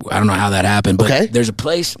I don't know how that happened. But there's a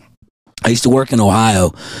place. I used to work in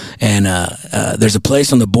Ohio, and there's a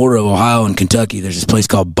place on the border of Ohio and Kentucky. There's this place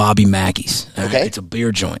called Bobby Mackey's. Okay. It's a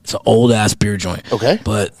beer joint. It's an old-ass beer joint. Okay.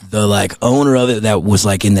 But the, like, owner of it that was,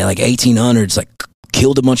 like, in the, like, 1800s, like,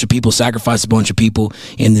 killed a bunch of people, sacrificed a bunch of people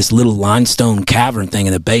in this little limestone cavern thing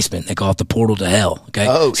in the basement. They call it the portal to hell. Okay.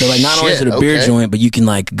 Oh, so like not only is it a beer joint, but you can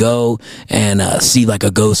like go and see like a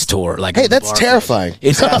ghost tour. Like, hey, that's terrifying.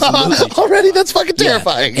 It's absolutely already that's fucking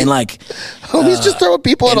terrifying. And like, homies just throwing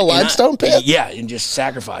people in a limestone pit. Yeah, and just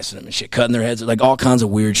sacrificing them and shit, cutting their heads, like all kinds of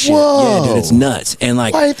weird shit. Whoa. Yeah, dude, it's nuts. And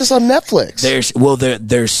like, why ain't this on Netflix?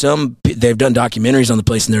 There's some. They've done documentaries on the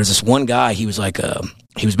place, and there's this one guy. He was like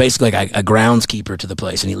he was basically like a groundskeeper to the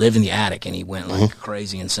place, and he lived in the attic, and he went like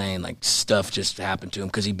crazy insane, like stuff just happened to him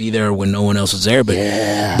because he'd be there when no one else was there.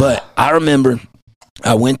 But I remember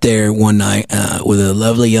I went there one night with a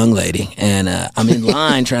lovely young lady, and I'm in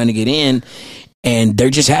line trying to get in. And there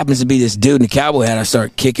just happens to be this dude in a cowboy hat I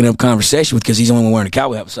start kicking up conversation with because he's the only one wearing a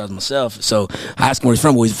cowboy hat besides myself. So I asked him where he's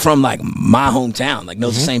from. Well, he's from like my hometown, like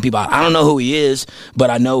knows the same people. I don't know who he is, but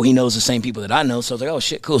I know he knows the same people that I know. So I was like, oh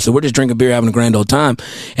shit, cool. So we're just drinking beer, having a grand old time.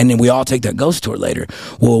 And then we all take that ghost tour later.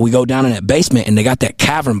 Well, we go down in that basement and they got that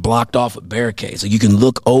cavern blocked off with barricades. So you can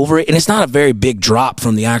look over it, and it's not a very big drop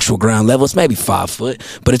from the actual ground level. It's maybe 5 foot,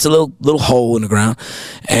 but it's a little hole in the ground.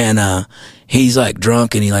 And he's like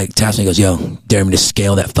drunk, and he like taps me and goes, yo, dare me to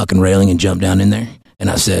scale that fucking railing and jump down in there? And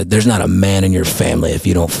I said, there's not a man in your family if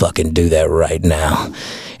you don't fucking do that right now.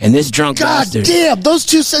 And this drunk bastard. God damn, those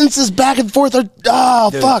two sentences back and forth are,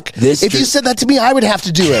 dude, fuck. If you said that to me, I would have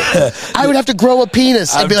to do it. I would have to grow a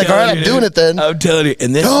penis and be like, all right, I'm doing it then. I'm telling you.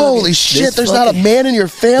 And holy shit, there's not a man in your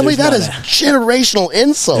family? That is generational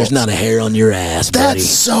insult. There's not a hair on your ass, buddy. That's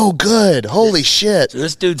so good. Holy shit. So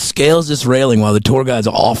this dude scales this railing while the tour guide's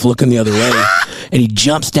off looking the other way, and he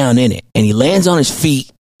jumps down in it, and he lands on his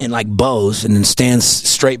feet and like bows, and then stands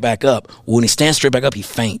straight back up. When he stands straight back up, he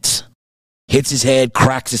faints. Hits his head,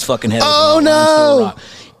 cracks his fucking head. Oh, no.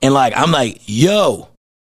 And like, I'm like, yo,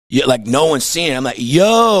 Yeah, like no one's seeing it. I'm like,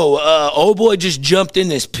 yo, old boy just jumped in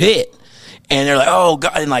this pit. And they're like, oh,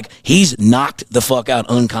 God. And like, he's knocked the fuck out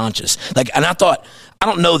unconscious. Like, and I thought, I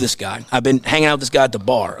don't know this guy. I've been hanging out with this guy at the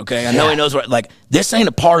bar, okay? I know he knows what, like, this ain't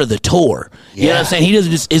a part of the tour. You know what I'm saying? He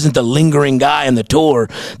just isn't the lingering guy in the tour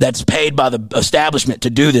that's paid by the establishment to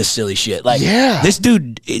do this silly shit. Like, this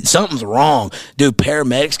dude, something's wrong. Dude,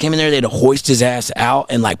 paramedics came in there. They had to hoist his ass out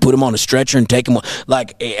and, like, put him on a stretcher and take him,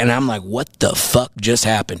 like, and I'm like, what the fuck just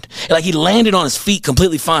happened? And, like, he landed on his feet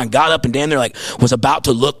completely fine, got up and down there, like, was about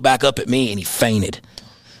to look back up at me, and he fainted.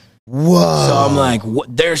 Whoa. So I'm like,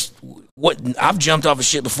 I've jumped off of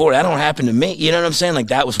shit before. That don't happen to me. You know what I'm saying? Like,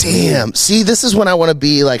 that was damn. weird. See, this is when I want to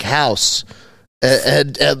be like House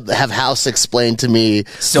and have House explain to me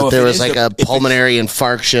that there was like a pulmonary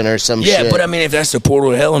infarction or some shit. Yeah, but I mean, if that's the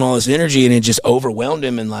portal to hell and all this energy and it just overwhelmed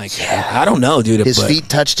him and like, I don't know, dude. His feet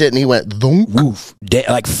touched it and he went, woof.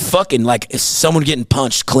 Like fucking, like someone getting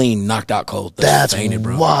punched clean, knocked out cold. That's fainted,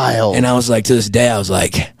 bro. wild. And I was like, to this day, I was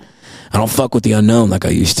like, I don't fuck with the unknown like I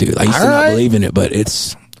used to. I used to not believe in it, but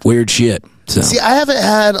it's weird shit. So. See, I haven't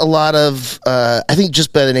had a lot of, I think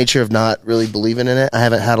just by the nature of not really believing in it, I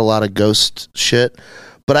haven't had a lot of ghost shit,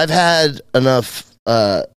 but I've had enough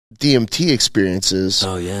DMT experiences.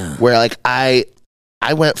 Oh, yeah. Where like I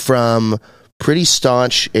went from pretty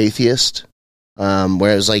staunch atheist,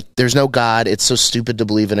 where it was like, there's no God. It's so stupid to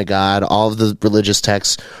believe in a God. All of the religious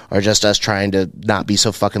texts are just us trying to not be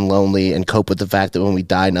so fucking lonely and cope with the fact that when we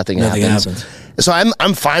die, nothing happens. So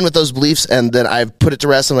I'm fine with those beliefs, and then I've put it to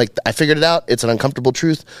rest. And like, I figured it out. It's an uncomfortable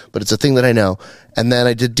truth, but it's a thing that I know. And then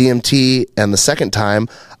I did DMT, and the second time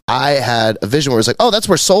I had a vision where it was like, oh, that's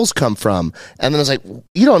where souls come from. And then I was like,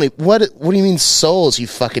 you don't need, what do you mean souls, you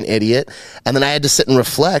fucking idiot? And then I had to sit and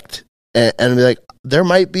reflect and be like, there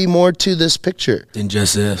might be more to this picture than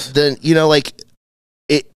just this. Then, you know, like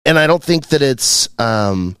it, and I don't think that it's,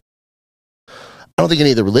 I don't think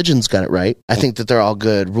any of the religions got it right. I think that they're all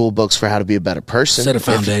good rule books for how to be a better person. Set a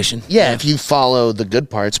foundation. If you follow the good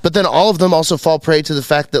parts. But then all of them also fall prey to the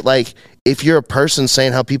fact that, like, if you're a person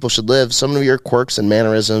saying how people should live, some of your quirks and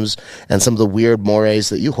mannerisms and some of the weird mores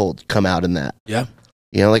that you hold come out in that. Yeah.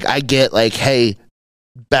 You know, like, I get, like, hey,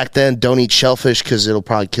 back then, don't eat shellfish because it'll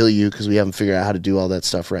probably kill you because we haven't figured out how to do all that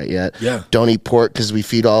stuff right yet. Yeah. Don't eat pork because we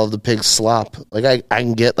feed all of the pigs slop. Like, I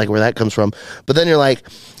can get, like, where that comes from. But then you're like,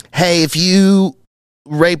 hey, if you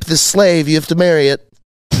rape the slave, you have to marry it.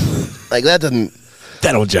 Like, that don't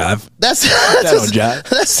jive. That's don't jive.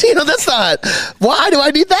 That's, you know, that's not, why do I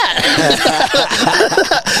need that?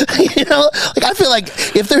 You know, like, I feel like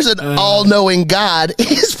if there's an all-knowing God,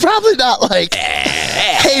 he's probably not like,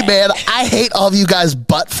 hey man, I hate all of you guys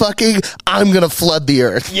butt fucking, I'm gonna flood the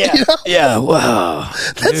earth. Yeah. You know? Yeah. Wow.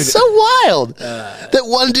 That's Dude. so wild. That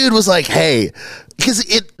one dude was like, hey, because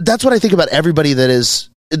that's what I think about everybody that is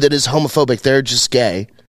homophobic. They're just gay,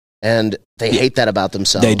 and they hate that about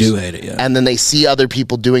themselves. They do hate it, yeah. And then they see other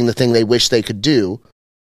people doing the thing they wish they could do,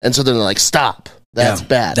 and so then they're like, stop. That's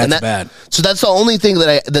bad. That's bad. So that's the only thing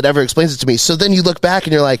that ever explains it to me. So then you look back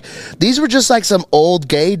and you're like, these were just like some old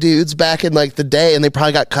gay dudes back in like the day, and they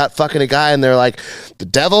probably got caught fucking a guy, and they're like, the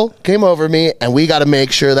devil came over me, and we got to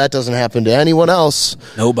make sure that doesn't happen to anyone else.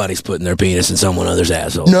 Nobody's putting their penis in someone other's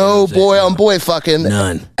asshole. No boy on boy fucking.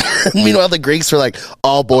 None. Meanwhile, the Greeks were like,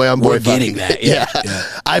 all boy on boy fucking. Getting that. Yeah.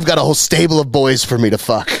 I've got a whole stable of boys for me to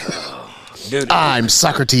fuck. Dude, I'm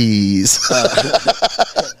Socrates.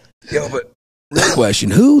 Yo, but real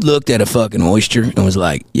question: who looked at a fucking oyster and was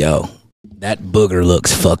like, "Yo, that booger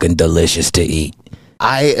looks fucking delicious to eat"?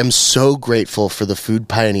 I am so grateful for the food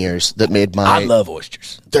pioneers that made my. I love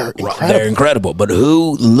oysters. They're incredible. They're incredible. But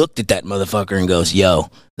who looked at that motherfucker and goes, "Yo,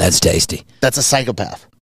 that's tasty"? That's a psychopath.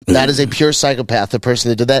 That is a pure psychopath, the person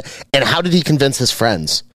that did that. And how did he convince his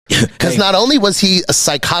friends? Because not only was he a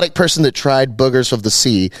psychotic person that tried boogers of the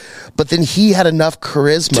sea, but then he had enough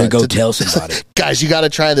charisma to go tell somebody. Guys, you got to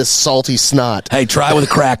try this salty snot. Hey, try with a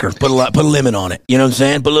cracker. Put a lemon on it. You know what I'm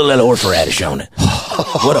saying? Put a little horseradish on it.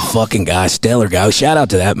 What a fucking guy. Stellar guy. Shout out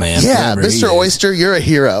to that man. Yeah, Mr. Oyster, you're a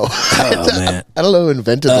hero. Oh, man. I don't know who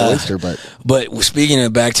invented the oyster, but speaking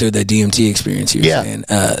of back to the DMT experience you were saying,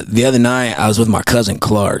 the other night I was with my cousin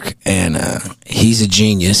Clark, and he's a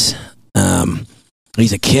genius.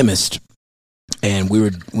 He's a chemist, and we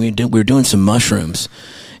were doing some mushrooms,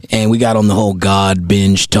 and we got on the whole God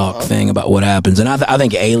binge talk thing about what happens. And I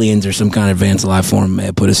think aliens or some kind of advanced life form may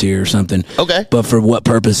have put us here or something. Okay. But for what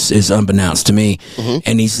purpose is unbeknownst to me. Mm-hmm.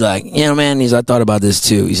 And he's like, man, I thought about this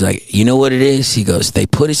too. He's like, you know what it is? He goes, they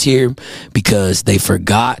put us here because they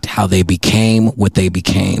forgot how they became what they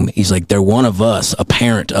became. He's like, they're one of us, a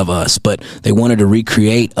parent of us, but they wanted to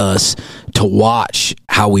recreate us to watch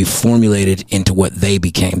how we formulated into what they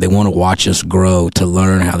became. They want to watch us grow to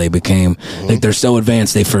learn how they became. Like they're so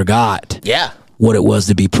advanced they forgot what it was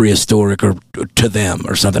to be prehistoric or to them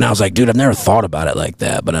or something. I was like, dude, I've never thought about it like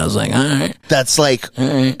that. But I was like, all right. That's like,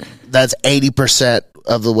 that's 80%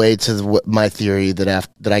 of the way to my theory that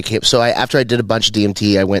I came. So after I did a bunch of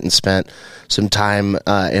DMT, I went and spent some time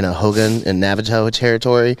in a Hogan and Navajo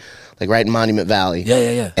territory, like right in Monument Valley.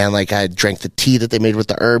 Yeah. And like I drank the tea that they made with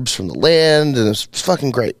the herbs from the land, and it was fucking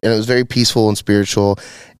great. And it was very peaceful and spiritual.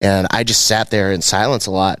 And I just sat there in silence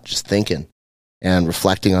a lot, just thinking and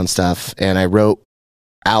reflecting on stuff. And I wrote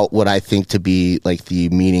out what I think to be like the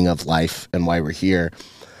meaning of life and why we're here.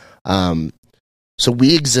 So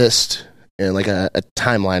we exist in like a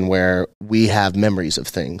timeline where we have memories of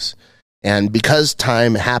things. And because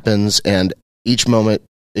time happens and each moment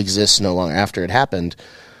exists no longer after it happened,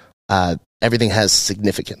 everything has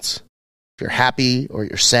significance. If you're happy or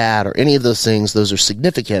you're sad or any of those things, those are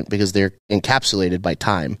significant because they're encapsulated by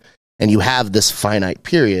time. And you have this finite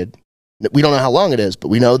period. We don't know how long it is, but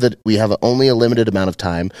we know that we have only a limited amount of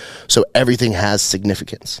time. So everything has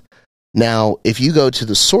significance. Now, if you go to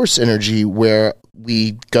the source energy where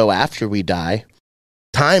we go after we die,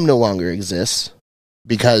 time no longer exists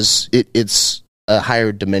because it's a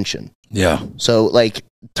higher dimension. Yeah. So like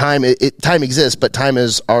time exists, but time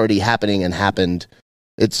is already happening and happened.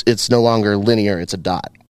 It's no longer linear, it's a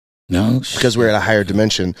dot. No. Because we're at a higher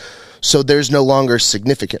dimension. So there's no longer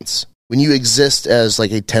significance. When you exist as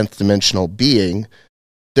like a 10th dimensional being,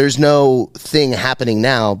 there's no thing happening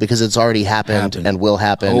now because it's already happened and will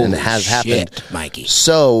happen. Holy and it has happened. Mikey.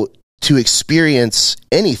 So to experience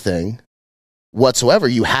anything whatsoever,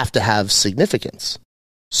 you have to have significance.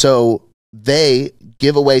 So they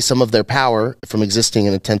give away some of their power from existing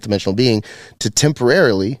in a 10th dimensional being to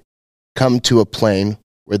temporarily come to a plane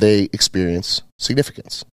where they experience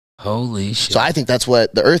significance. Holy shit. So I think that's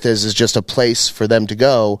what the earth is just a place for them to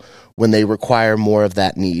go when they require more of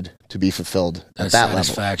that need to be fulfilled at that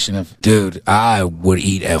satisfaction level. Dude, I would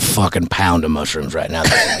eat a fucking pound of mushrooms right now.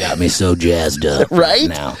 That got me so jazzed up right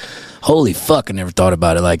now. Holy fuck, I never thought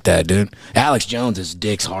about it like that, dude. Alex Jones'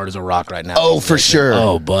 dick's hard as a rock right now. Oh, for sure.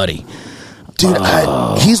 Oh, buddy. Dude,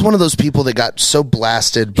 he's one of those people that got so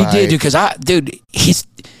blasted by... He did, dude, because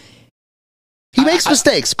He makes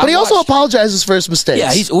mistakes, but he also apologizes for his mistakes.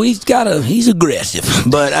 Yeah, he's aggressive.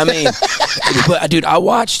 But I mean, dude, I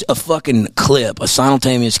watched a fucking clip, a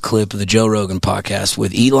simultaneous clip of the Joe Rogan podcast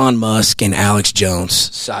with Elon Musk and Alex Jones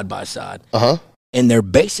side by side. And they're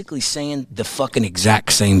basically saying the fucking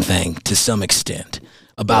exact same thing to some extent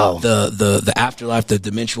about the afterlife, the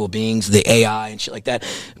dimensional beings, the AI and shit like that.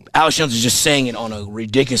 Alex Jones is just saying it on a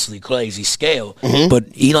ridiculously crazy scale, but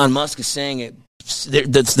Elon Musk is saying it.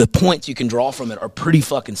 That's the points you can draw from it are pretty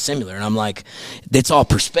fucking similar, and I'm like, it's all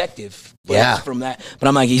perspective. From that, but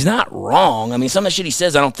I'm like, he's not wrong. I mean, some of the shit he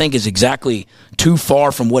says, I don't think is exactly too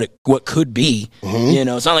far from what could be. You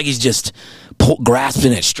know, it's not like he's just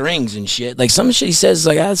grasping at strings and shit. Like some of the shit he says is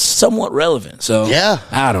like that's somewhat relevant. So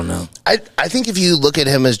I don't know. I think if you look at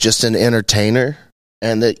him as just an entertainer,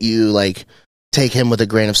 and that you like take him with a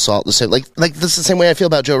grain of salt, the same like this is the same way I feel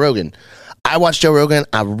about Joe Rogan. I watch Joe Rogan.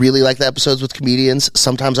 I really like the episodes with comedians.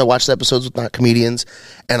 Sometimes I watch the episodes with not comedians,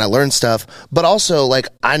 and I learn stuff. But also, like,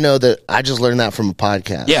 I know that I just learned that from a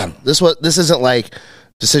podcast. Yeah. This isn't like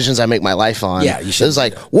decisions I make my life on. Yeah, you should. It's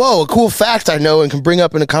like, whoa, a cool fact I know and can bring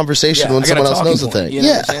up in a conversation when someone else knows the thing. You know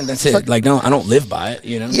what I'm saying? That's it. Like, no, I don't live by it,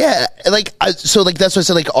 you know? Yeah. Like, so that's what I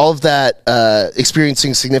said, like, all of that,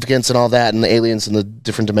 experiencing significance and all that, and the aliens and the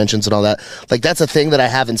different dimensions and all that. Like, that's a thing that I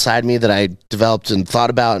have inside me that I developed and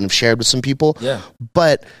thought about and have shared with some people. Yeah.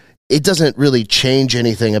 But it doesn't really change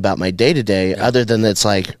anything about my day-to-day other than it's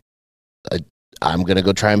like, I'm going to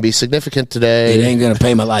go try and be significant today. It ain't going to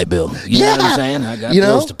pay my light bill. You know what I'm saying? I got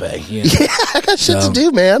bills to pay. You know? Yeah, I got shit to do,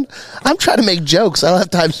 man. I'm trying to make jokes. I don't have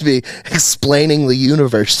time to be explaining the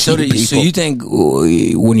universe to people. So you think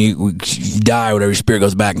when you die or whatever, your spirit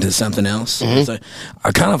goes back into something else? Like,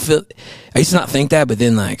 I kind of feel... I used to not think that, but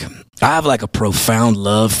then, like, I have, like, a profound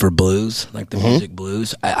love for blues, like the music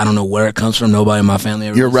blues. I don't know where it comes from. Nobody in my family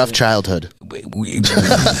ever... Your rough childhood.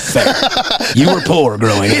 Fair. You were poor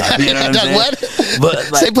growing up. You know what I'm saying? What?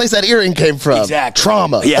 But, like, same place that earring came from. Exactly.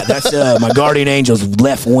 Trauma. Yeah, that's my guardian angel's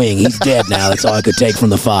left wing. He's dead now. That's all I could take from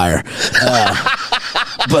the fire.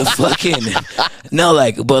 But fucking no,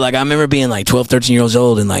 but I remember being like 12, 13 years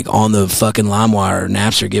old and like on the fucking LimeWire or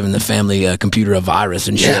Napster giving the family computer a virus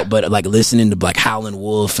and shit. Yeah. But like listening to like Howlin'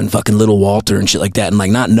 Wolf and fucking Little Walter and shit like that, and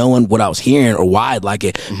like not knowing what I was hearing or why I'd like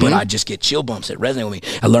it, but I just get chill bumps that resonate with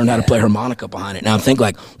me. I learned how to play harmonica behind it. Now I think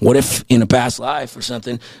like, what if in a past life or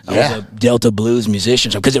something I was a Delta blues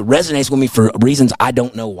musician? Because it resonates with me for reasons I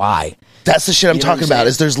don't know why. That's the shit I'm talking about.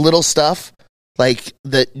 Is there's little stuff like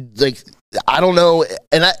that, like I don't know,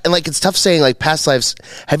 and like it's tough saying like past lives.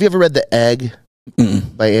 Have you ever read The Egg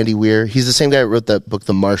by Andy Weir? He's the same guy that wrote that book,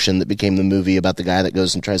 The Martian, that became the movie about the guy that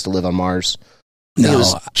goes and tries to live on Mars. I think it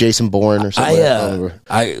was Jason Bourne or something.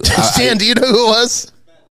 Stan, do you know who it was?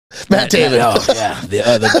 Matt Damon. What's that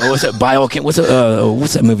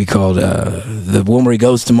what's that movie called? The one where he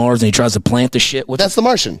goes to Mars and he tries to plant the shit. That's The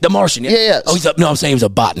Martian. The Martian. Yeah. Oh, I'm saying he was a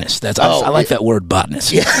botanist. I like that word,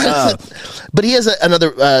 botanist. Yeah. But he has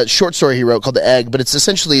another short story he wrote called The Egg. But it's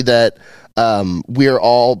essentially that we're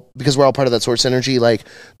all part of that source energy. Like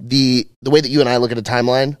the way that you and I look at a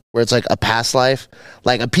timeline, where it's like a past life,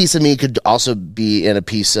 like a piece of me could also be in a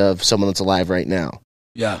piece of someone that's alive right now.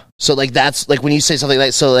 Yeah. So like that's like when you say something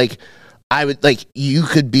like, so like I would like, you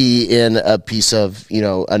could be in a piece of,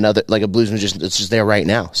 another, like a blues musician that's just there right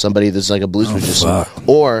now, somebody that's like a blues musician,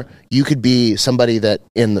 or you could be somebody that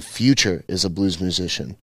in the future is a blues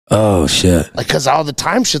musician. Oh shit. Like, cause all the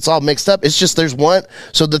time shit's all mixed up. It's just, there's one.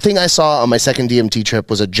 So the thing I saw on my second DMT trip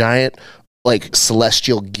was a giant like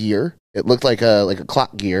celestial gear. It looked like a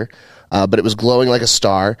clock gear. But it was glowing like a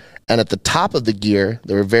star, and at the top of the gear,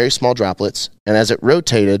 there were very small droplets, and as it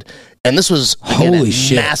rotated, and this was, again,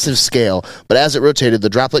 massive scale, but as it rotated, the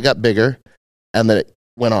droplet got bigger, and then it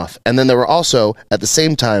went off. And then there were also, at the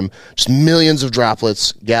same time, just millions of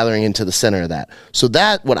droplets gathering into the center of that. So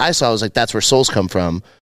that, what I saw was like, that's where souls come from.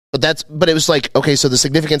 But it was like, okay, so the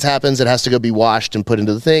significance happens, it has to go be washed and put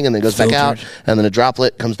into the thing, and then it goes back out, and then a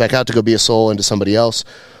droplet comes back out to go be a soul into somebody else.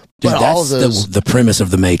 Dude, that's the premise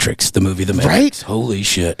of The Matrix, the movie The Matrix. Right? Holy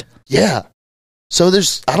shit. Yeah. So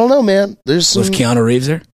there's, I don't know, man. There's some... Was Keanu Reeves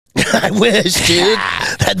there? I wish, dude.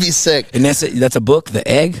 That'd be sick. And that's a book, The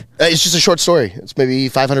Egg? It's just a short story. It's maybe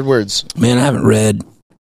 500 words. Man, I haven't read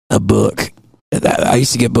a book. I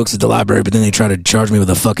used to get books at the library, but then they tried to charge me with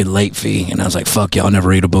a fucking late fee, and I was like, fuck y'all, I'll never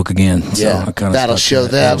read a book again. Yeah, so that'll show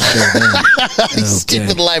them. Okay.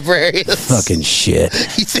 Stupid librarians. Fucking shit.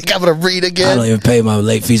 You think I'm going to read again? I don't even pay my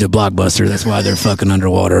late fees at Blockbuster. That's why they're fucking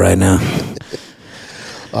underwater right now.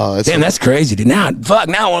 Damn, that's crazy, dude. Now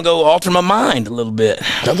I want to go alter my mind a little bit.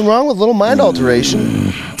 Nothing wrong with a little mind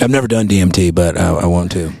alteration. I've never done DMT, but I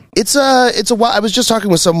want to. It's a while. I was just talking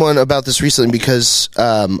with someone about this recently because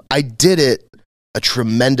I did it a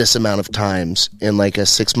tremendous amount of times in like a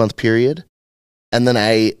 6-month period. And then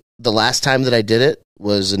the last time that I did it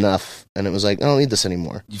was enough. And it was like, I don't need this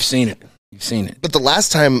anymore. You've seen it. But the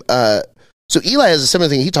last time, so Eli has a similar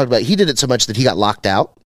thing he talked about. He did it so much that he got locked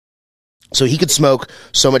out. So he could smoke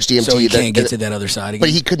so much DMT. So he can't get to that other side again. But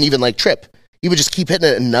he couldn't even like trip. He would just keep hitting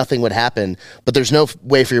it and nothing would happen. But there's no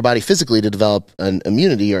way for your body physically to develop an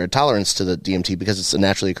immunity or a tolerance to the DMT because it's a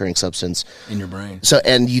naturally occurring substance in your brain. So,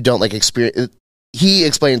 and you don't like experience. He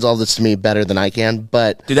explains all this to me better than I can,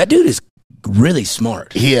 but... Dude, that dude is really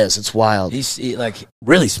smart. He is. It's wild. He's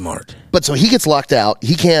really smart. But so he gets locked out.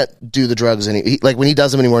 He can't do the drugs like when he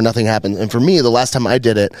does them anymore, nothing happens. And for me, the last time I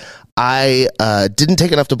did it, I didn't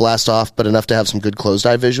take enough to blast off, but enough to have some good closed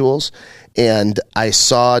eye visuals. And I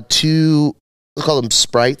saw two, let's call them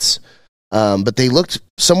sprites, but they looked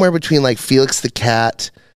somewhere between like Felix the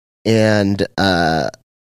cat and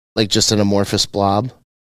like just an amorphous blob.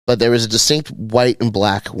 But there was a distinct white and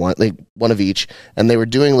black one, like one of each, and they were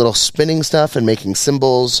doing little spinning stuff and making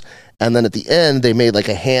symbols, and then at the end, they made like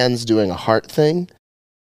a hands doing a heart thing.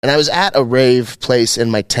 And I was at a rave place in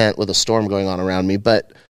my tent with a storm going on around me,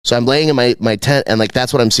 but so I'm laying in my tent, and like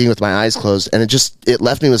that's what I'm seeing with my eyes closed, and it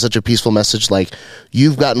left me with such a peaceful message, like,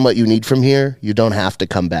 you've gotten what you need from here, you don't have to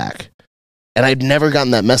come back. And I'd never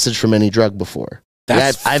gotten that message from any drug before.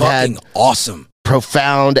 That's I've fucking had awesome.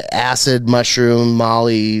 Profound acid, mushroom,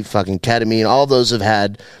 Molly, fucking ketamine, all those have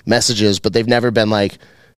had messages, but they've never been like,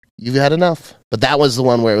 you've had enough. But that was the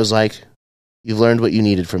one where it was like, you've learned what you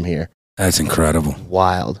needed from here. That's incredible.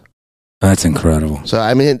 Wild. That's incredible. So,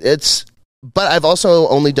 I mean, but I've also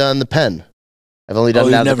only done the pen. I've only done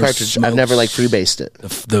now the cartridge. I've never like freebased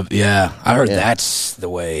it. Yeah, I heard that's the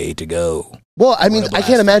way to go. Well, I mean, I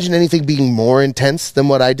can't imagine anything being more intense than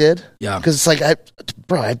what I did. Yeah. Because it's like,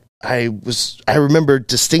 I remember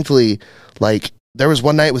distinctly, like, there was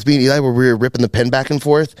one night with me and Eli where we were ripping the pen back and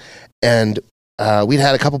forth, and we'd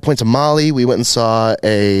had a couple points of Molly. We went and saw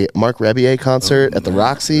a Mark Rebier concert at the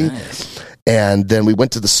Roxy. Nice. And then we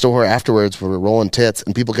went to the store afterwards where we were rolling tits,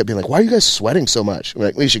 and people kept being like, why are you guys sweating so much? We're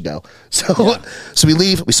like, we should go. So we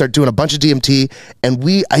leave, we start doing a bunch of DMT, and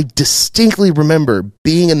I distinctly remember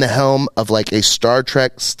being in the helm of like a Star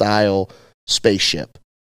Trek style spaceship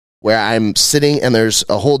where I'm sitting and there's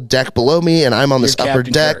a whole deck below me, and I'm on this upper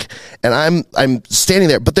deck, and I'm standing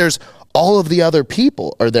there, but there's all of the other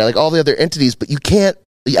people are there, like all the other entities, but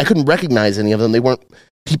I couldn't recognize any of them. They weren't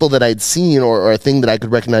people that I'd seen or a thing that I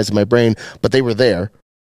could recognize in my brain, but they were there.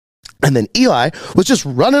 And then Eli was just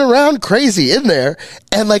running around crazy in there.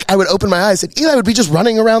 And like, I would open my eyes and Eli would be just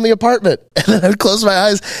running around the apartment. And then I would close my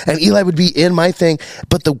eyes and Eli would be in my thing.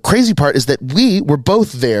 But the crazy part is that we were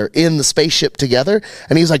both there in the spaceship together.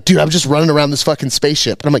 And he was like, dude, I'm just running around this fucking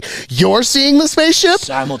spaceship. And I'm like, you're seeing the spaceship?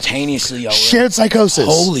 Simultaneously. Shared psychosis.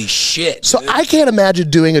 Holy shit. So dude. I can't imagine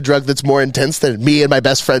doing a drug that's more intense than me and my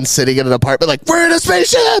best friend sitting in an apartment like, we're in a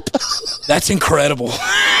spaceship. That's incredible.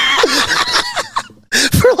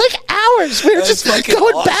 For like hours, we were just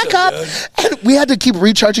going awesome, back up, dude. And we had to keep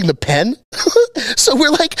recharging the pen. So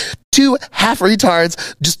we're like two half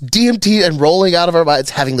retards, just DMT and rolling out of our minds,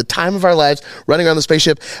 having the time of our lives, running around the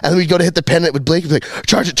spaceship, and then we'd go to hit the pen, and it would blink, and we'd be like,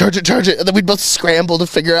 charge it, and then we'd both scramble to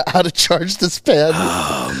figure out how to charge this pen.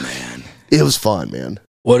 Oh man, it was fun, man.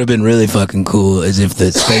 What would have been really fucking cool is if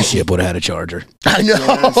the spaceship would have had a charger. I know. You know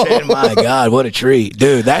what I'm saying? My God, what a treat.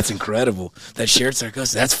 Dude, that's incredible. That shared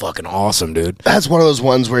psychosis, that's fucking awesome, dude. That's one of those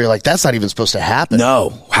ones where you're like, that's not even supposed to happen.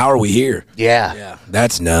 No. How are we here? Yeah.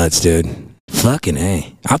 That's nuts, dude. Fucking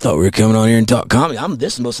A. I thought we were coming on here and talk comedy.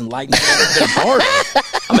 This is the most enlightening thing I've been a part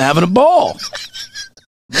of. I'm having a ball.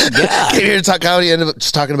 God. Came here to talk comedy, ended up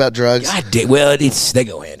just talking about drugs. Well, they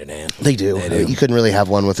go hand in hand. They do. You couldn't really have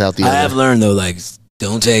one without the other. I have learned, though, like,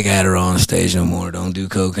 don't take Adderall on stage no more. Don't do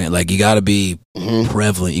cocaine. Like, you got to be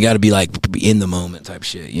prevalent. You got to be, like, in the moment type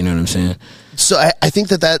shit. You know what I'm saying? So I think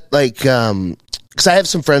that like, because I have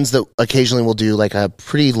some friends that occasionally will do, like, a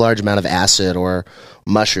pretty large amount of acid or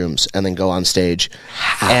mushrooms and then go on stage.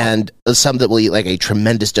 And some that will eat, like, a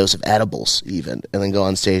tremendous dose of edibles even and then go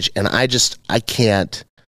on stage. And I can't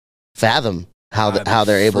fathom how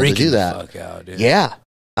they're able to do that. Fuck out, dude. Yeah.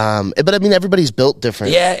 But I mean, everybody's built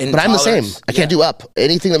different. Yeah, but I'm the same. I can't do up.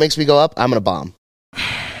 Anything that makes me go up, I'm gonna bomb.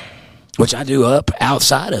 Which I do up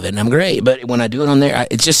outside of it, and I'm great. But when I do it on there,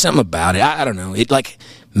 it's just something about it. I don't know. It like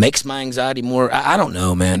makes my anxiety more. I don't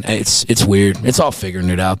know, man. It's weird. It's all figuring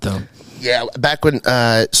it out though. Yeah, back when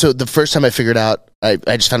so the first time I figured out, I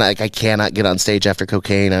just found out like I cannot get on stage after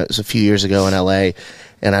cocaine. It was a few years ago in LA.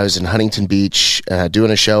 And I was in Huntington Beach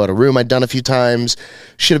doing a show at a room I'd done a few times.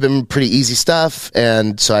 Should have been pretty easy stuff.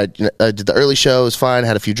 And so I did the early show. It was fine.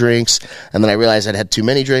 Had a few drinks. And then I realized I'd had too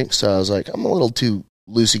many drinks. So I was like, I'm a little too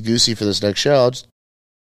loosey-goosey for this next show. I'll just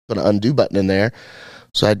put an undo button in there.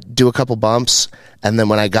 So I'd do a couple bumps. And then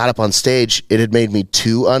when I got up on stage, it had made me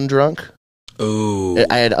too undrunk. Ooh.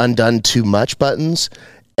 I had undone too much buttons.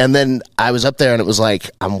 And then I was up there and it was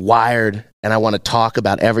like, I'm wired and I want to talk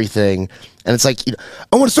about everything. And it's like,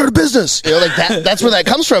 I want to start a business. Like that's where that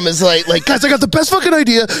comes from is like, guys, I got the best fucking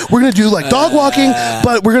idea. We're going to do like dog walking,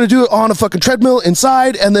 but we're going to do it on a fucking treadmill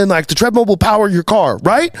inside. And then like the treadmill will power your car.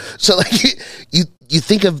 Right. So like you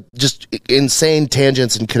think of just insane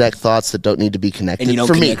tangents and connect thoughts that don't need to be connected. And you don't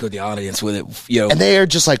for connect me. with the audience with it. And they are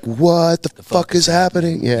just like, what the fuck is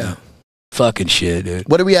happening? Yeah. Fucking shit, dude.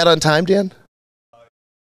 What are we at on time, Dan?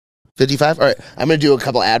 55? All right. I'm going to do a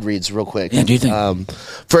couple ad reads real quick. Yeah, do you think?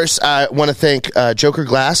 First, I want to thank Joker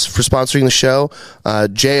Glass for sponsoring the show.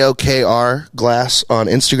 JOKR Glass on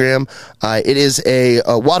Instagram. It is a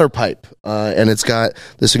water pipe, and it's got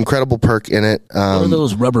this incredible perk in it. What are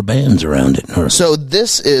those rubber bands around it? So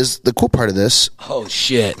this is the cool part of this. Oh,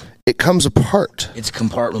 shit. It comes apart. It's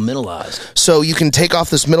compartmentalized. So you can take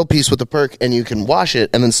off this middle piece with the perk and you can wash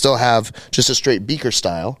it and then still have just a straight beaker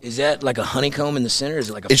style. Is that like a honeycomb in the center?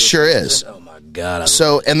 Is it like a It sure is. Oh my God.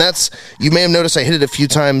 And that's, you may have noticed I hit it a few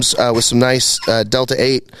times with some nice Delta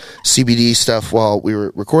 8 CBD stuff while we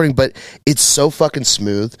were recording, but it's so fucking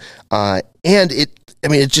smooth. And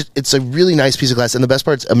it's a really nice piece of glass. And the best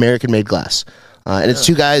part, it's American made glass. And it's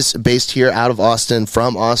two guys based here out of Austin,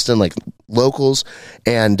 from Austin, like locals.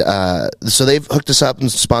 And so they've hooked us up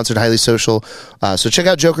and sponsored Highly Social. So check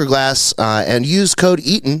out Joker Glass and use code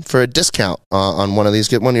EATON for a discount on one of these.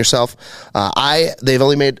 Get one yourself. They've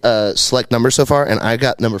only made a select number so far, and I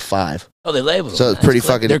got number 5. Oh, they labeled them. So it's pretty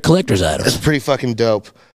fucking... They're collector's items. It's pretty fucking dope.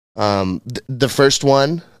 The first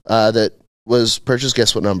one that was purchased,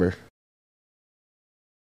 guess what number?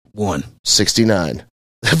 1. 69.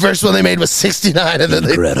 The first one they made was 69, and then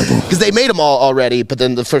incredible, because they made them all already, but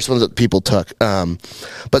then the first ones that people took.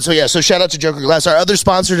 But so shout out to Joker Glass. Our other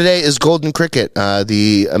sponsor today is Golden Cricket,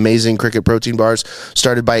 the amazing cricket protein bars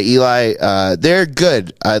started by Eli. They're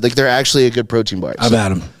good. They're actually a good protein bar. I've had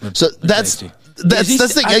them. So that's tasty. the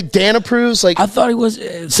thing. Like Dan approves. Like I thought he was.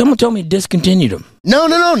 Someone told me he discontinued them. No,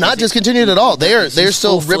 not discontinued at all. They're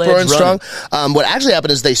still rip roaring strong. What actually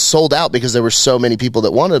happened is they sold out because there were so many people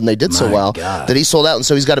that wanted them. They did so well that he sold out, and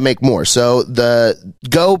so he's got to make more. So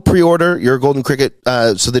go pre-order your Golden Cricket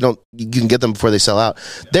so you can get them before they sell out.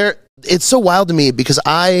 It's so wild to me because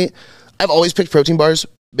I've always picked protein bars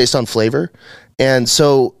based on flavor, and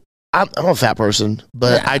so I'm a fat person,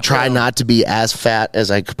 but I try not to be as fat as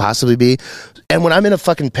I could possibly be. And when I'm in a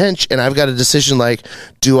fucking pinch and I've got a decision like,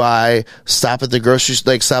 do I stop at the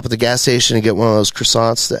stop at the gas station and get one of those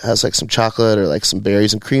croissants that has like some chocolate or like some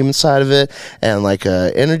berries and cream inside of it and like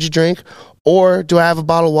a energy drink? Or do I have a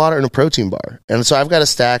bottle of water and a protein bar? And so I've got a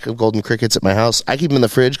stack of Golden Crickets at my house. I keep them in the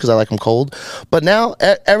fridge because I like them cold. But now,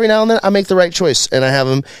 every now and then, I make the right choice and I have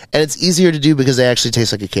them. And it's easier to do because they actually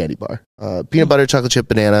taste like a candy bar. Peanut butter, chocolate chip,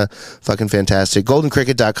 banana, fucking fantastic.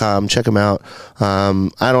 GoldenCricket.com, check them out.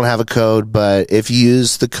 I don't have a code, but if you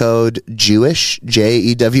use the code JEWISH,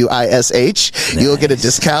 JEWISH, you'll get a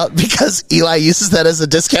discount because Eli uses that as a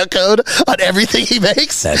discount code on everything he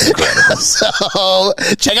makes. That's incredible. So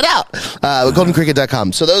check it out.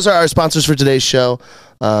 GoldenCricket.com. So those are our sponsors for today's show.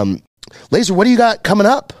 Lazer, what do you got coming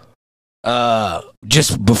up?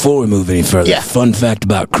 Just before we move any further, fun fact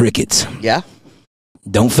about crickets. Yeah?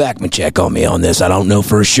 Don't fact me check on me on this. I don't know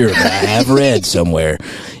for sure, but I have read somewhere.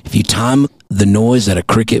 If you time the noise that a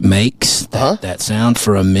cricket makes, that sound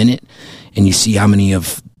for a minute, and you see how many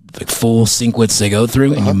of the full sequence they go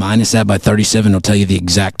through, and you minus that by 37, it'll tell you the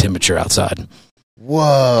exact temperature outside.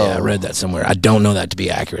 Whoa. Yeah, I read that somewhere. I don't know that to be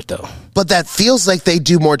accurate, though. But that feels like they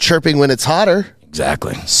do more chirping when it's hotter.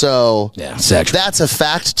 Exactly. So that's a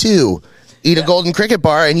fact, too. Eat a Golden Cricket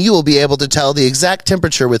bar, and you will be able to tell the exact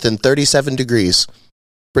temperature within 37 degrees.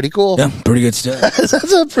 Pretty cool. Yeah, pretty good stuff.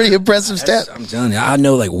 That's a pretty impressive stat. I'm telling you, I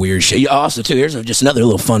know like weird shit. Also, too, here's just another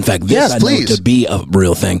little fun fact. This I please. know to be a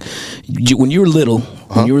real thing. When you were little,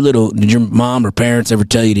 did your mom or parents ever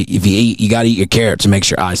tell you that if you eat, you got to eat your carrots to make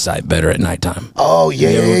your eyesight better at nighttime? Oh,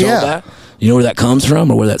 yeah. That? You know where that comes from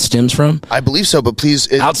or where that stems from? I believe so, but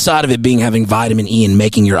please. Outside of it being having vitamin E and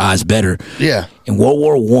making your eyes better. Yeah. In World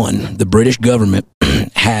War I, the British government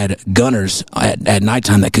had gunners at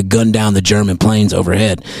nighttime that could gun down the German planes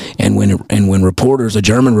overhead. And when a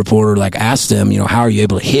German reporter asked them, how are you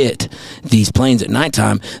able to hit these planes at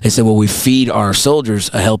nighttime? They said, well, we feed our soldiers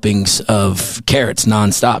a helpings of carrots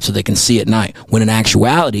nonstop so they can see at night. When in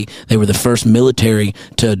actuality, they were the first military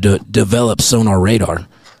to develop sonar radar.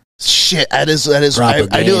 Shit, that is. I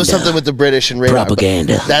knew it was something with the British and radar.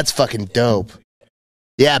 Propaganda. That's fucking dope.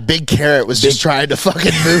 Yeah, Big Carrot was just trying to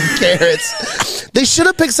fucking move carrots. They should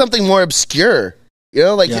have picked something more obscure,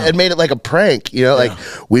 and made it like a prank,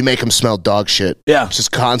 we make them smell dog shit. Yeah.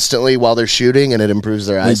 Just constantly while they're shooting, and it improves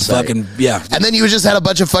their eyesight. And then you just had a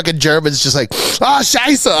bunch of fucking Germans just like,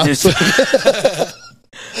 scheisse.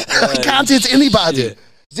 I can't see it's anybody.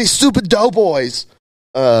 These stupid doughboys.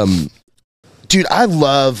 Dude, I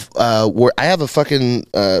love, I have a fucking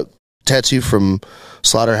tattoo from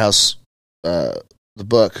Slaughterhouse, the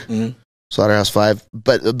book, Slaughterhouse 5,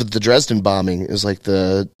 but the Dresden bombing is like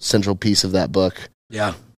the central piece of that book.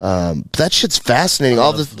 Yeah. That shit's fascinating.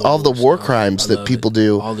 All the war crimes that people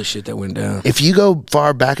do. All the shit that went down. If you go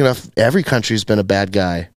far back enough, every country's been a bad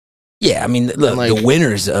guy. Yeah, I mean, look, the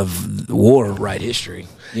winners of the war write history.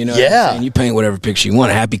 You know what I'm saying? You paint whatever picture you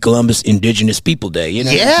want. Happy Columbus Indigenous People Day. You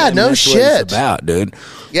know no That's shit. What it's about, dude.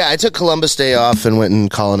 Yeah, I took Columbus Day off and went and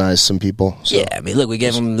colonized some people. So. Yeah, I mean, look, we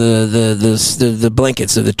gave them the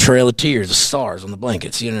blankets of the Trail of Tears, the stars on the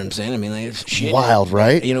blankets. You know what I'm saying? I mean, shit. Wild,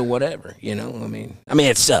 right? Whatever. I mean,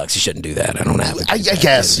 it sucks. You shouldn't do that. I don't have it. I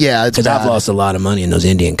guess, because I've lost a lot of money in those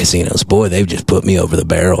Indian casinos. Boy, they've just put me over the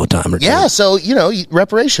barrel a time or two. Yeah, so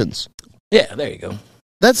reparations. Yeah, there you go.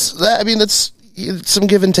 That's some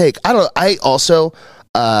give and take. I also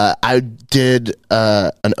I did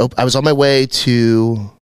I was on my way to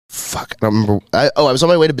I don't remember. I was on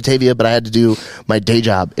my way to Batavia, but I had to do my day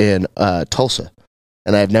job in Tulsa,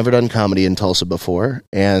 and I've never done comedy in Tulsa before,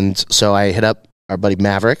 and so I hit up our buddy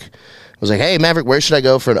Maverick. I was like, "Hey, Maverick, where should I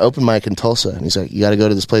go for an open mic in Tulsa?" And he's like, "You got to go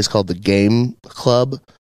to this place called the Game Club."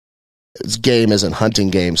 It's game isn't hunting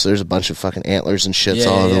game, so there's a bunch of fucking antlers and shits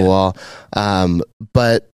all over the wall.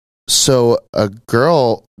 But so a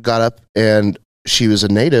girl got up and she was a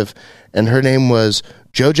native, and her name was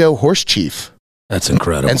JoJo Horse Chief. That's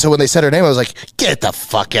incredible. And so when they said her name, I was like, get the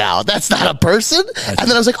fuck out. That's not a person. And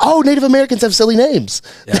then I was like, oh, Native Americans have silly names.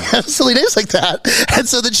 Yeah. They have silly names like that. And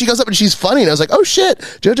so then she goes up and she's funny. And I was like, oh shit,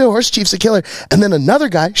 JoJo Horse Chief's a killer. And then another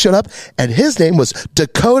guy showed up and his name was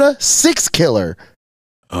Dakota Six Killer.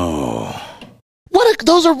 Oh.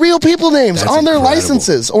 Those are real people names on their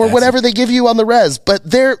licenses or whatever they give you on the res. But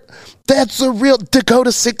that's a real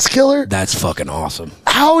Dakota Six Killer. That's fucking awesome.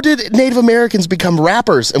 How did Native Americans become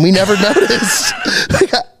rappers and we never noticed?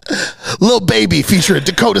 Lil Baby featuring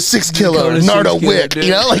Dakota Six Killer, Nardo Wick.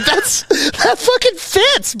 You know, like that fucking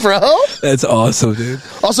fits, bro. That's awesome, dude.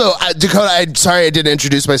 Also, Dakota, I'm sorry I didn't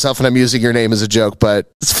introduce myself and I'm using your name as a joke,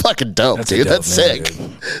 but it's fucking dope, dude. That's sick.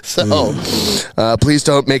 Dude. So, please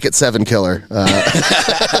don't make it Seven Killer.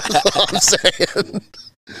 That's all I'm saying.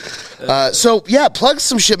 So yeah, plug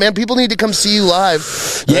some shit, man. People need to come see you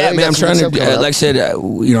live. Yeah, man. I'm trying to, like I said,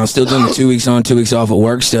 I'm still doing the 2 weeks on, 2 weeks off at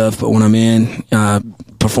work stuff. But when I'm in,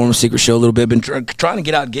 perform a secret show a little bit. Been trying to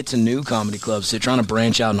get out, get to new comedy clubs. So trying to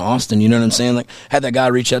branch out in Austin. You know what I'm saying? Like had that guy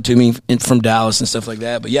reach out to me from Dallas and stuff like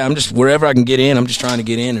that. But yeah, I'm just wherever I can get in. I'm just trying to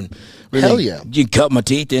get in and. Really, hell yeah. You cut my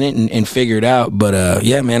teeth in it and figure it out. But,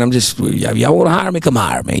 yeah, man, I'm just, y'all want to hire me, come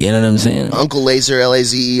hire me. You know what I'm saying? Uncle Lazer,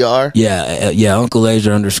 Lazer. Yeah, Uncle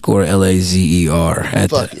Lazer _Lazer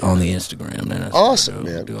on the Instagram, man. That's awesome,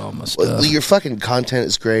 man. Do all my stuff. Well, your fucking content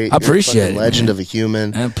is great. I appreciate it. Legend of a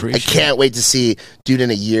human. I can't wait to see, dude,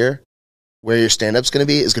 in a year. Where your stand-up's going to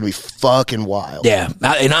be is going to be fucking wild. Yeah.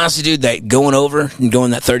 And honestly, dude, that going over and going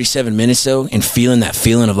that 37 minutes, though, and feeling that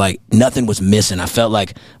feeling of, like, nothing was missing. I felt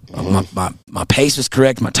like my pace was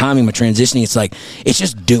correct, my timing, my transitioning. It's like, it's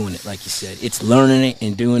just doing it, like you said. It's learning it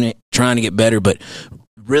and doing it, trying to get better, but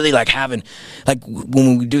really, like, having, like,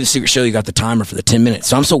 when we do the secret show, you got the timer for the 10 minutes.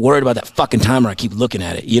 So I'm so worried about that fucking timer, I keep looking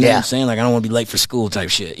at it. You know what I'm saying? Like, I don't want to be late for school type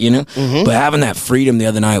shit, you know? Mm-hmm. But having that freedom the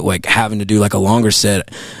other night, like, having to do, like, a longer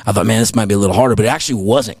set, I thought, man, this might be a little harder. But it actually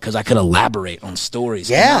wasn't, because I could elaborate on stories.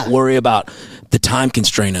 Yeah. And not worry about the time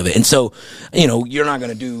constraint of it. And so, you know, you're not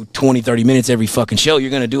going to do 20, 30 minutes every fucking show.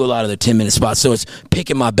 You're going to do a lot of the 10-minute spots. So it's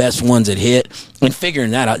picking my best ones that hit and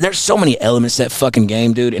figuring that out. There's so many elements to that fucking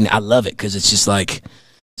game, dude. And I love it, because it's just, like,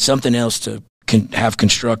 something else to have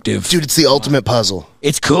constructive. Dude, it's the ultimate puzzle.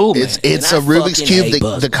 It's cool, man. It's a Rubik's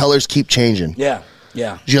Cube. The colors keep changing. Yeah.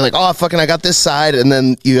 You're like, oh, fucking, I got this side, and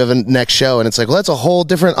then you have a next show, and it's like, well, that's a whole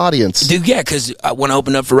different audience. Dude, yeah, because when I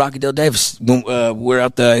opened up for Rocky Del Davis, when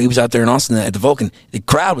he was out there in Austin at the Vulcan, the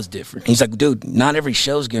crowd was different. And he's like, dude, not every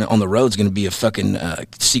show's on the road's gonna be a fucking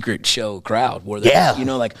secret show crowd. You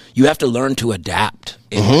know, like, you have to learn to adapt.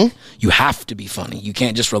 Mm-hmm. You have to be funny. You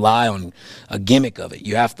can't just rely on a gimmick of it.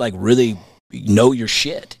 You have to, like, really know your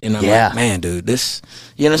shit. And I'm like, man, dude, this,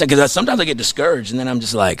 you know what I'm saying? Because sometimes I get discouraged, and then I'm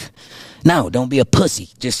just like, no, don't be a pussy.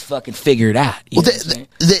 Just fucking figure it out. Well,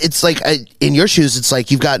 it's like, in your shoes, it's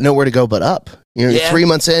like you've got nowhere to go but up. You're 3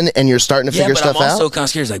 months in, and you're starting to figure stuff out. I'm also kind of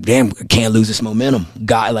scared. It's like, damn, I can't lose this momentum.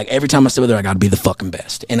 Like, every time I step there, I got to be the fucking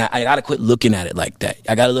best. And I got to quit looking at it like that.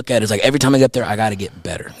 I got to look at it as, like, every time I get there, I got to get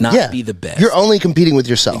better, not be the best. You're only competing with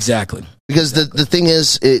yourself. Exactly. Because the thing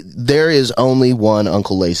is, there is only one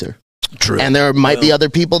Uncle Lazer. True. And there might be other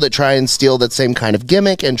people that try and steal that same kind of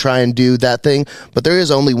gimmick and try and do that thing, but there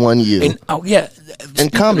is only one you.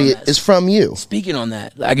 And comedy is from you. Speaking on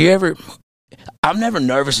that, like, I'm never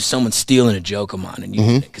nervous if someone's stealing a joke of mine and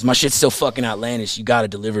using it, because my shit's so fucking outlandish. You got to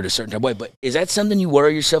deliver it a certain type of way. But is that something you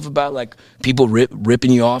worry yourself about, like people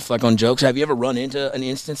ripping you off, like, on jokes? Have you ever run into an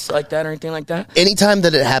instance like that or anything like that? Anytime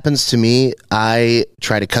that it happens to me, I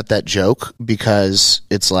try to cut that joke, because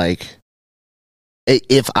it's like,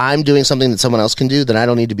 if I'm doing something that someone else can do, then I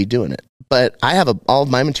don't need to be doing it. But I have all of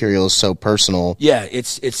my material is so personal. Yeah,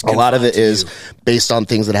 it's a lot of it is based on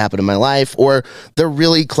things that happened in my life, or they're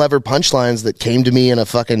really clever punchlines that came to me in a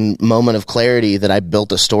fucking moment of clarity that I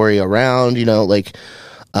built a story around, you know, like,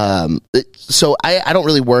 so I don't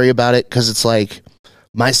really worry about it, because it's like,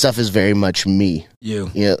 my stuff is very much me. You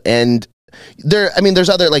know, and there's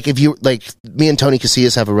other, like, if you, like, me and Tony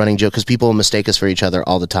Casillas have a running joke, because people mistake us for each other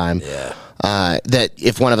all the time. Yeah. That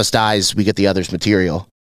if one of us dies, we get the other's material.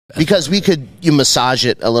 Because we could massage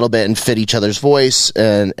it a little bit and fit each other's voice,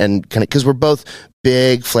 and kind of, because we're both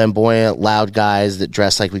big, flamboyant, loud guys that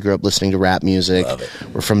dress like we grew up listening to rap music. Love it.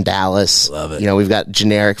 We're from Dallas. Love it. You know, we've got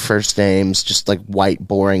generic first names, just like white,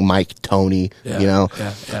 boring Mike, Tony. Yeah. You know,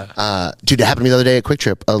 dude, it happened to me the other day at Quick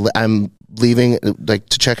Trip. I'm leaving, like,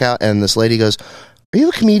 to check out, and this lady goes, "Are you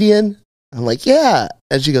a comedian?" I'm like, "Yeah."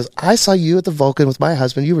 And she goes, "I saw you at the Vulcan with my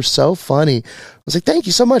husband. You were so funny." I was like, "Thank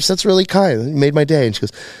you so much. That's really kind. You made my day." And she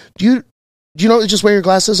goes, "Do you normally just wear your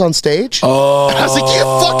glasses on stage?" Oh, and I was like, "You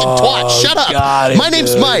fucking twat. Shut up. My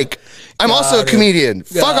name's Mike. I'm also a comedian.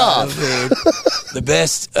 Fuck off. The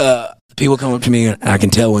best people come up to me, and I can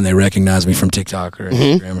tell when they recognize me from TikTok or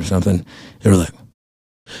Instagram or something. They're like,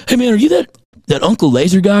 "Hey man, are you that Uncle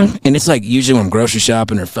Lazer guy?" And it's like usually when I'm grocery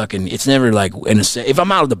shopping or fucking, it's never like if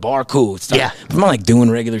I'm out at the bar, cool. It's like, if I'm not like doing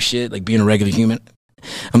regular shit, like being a regular human,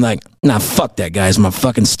 I'm like, nah, fuck that guy. It's my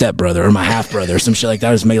fucking stepbrother or my half brother or some shit like that.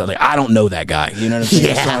 I just make it like, I don't know that guy. You know what I'm saying?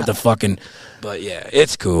 It's not the fucking, but yeah,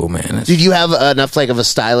 it's cool, man. Dude, you have enough like of a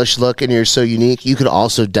stylish look and you're so unique. You could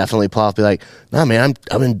also definitely pull off, be like, nah, man,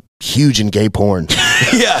 I'm huge in gay porn.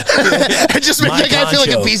 Yeah. Just make that guy feel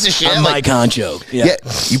like a piece of shit. I'm like, Mike Honcho. Yeah.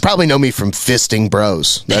 You probably know me from fisting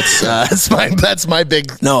bros. That's my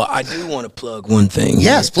big. No, I do want to plug one thing.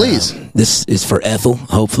 Yes, please. This is for Ethel.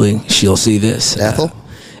 Hopefully she'll see this. Ethel?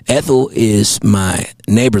 Ethel is my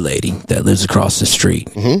neighbor lady that lives across the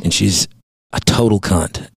street, and she's a total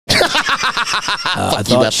cunt. I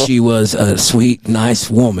thought she was a sweet, nice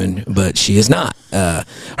woman, but she is not.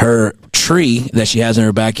 Her tree that she has in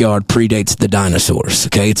her backyard predates the dinosaurs.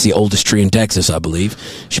 Okay, it's the oldest tree in Texas, I believe.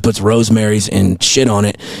 She puts rosemaries and shit on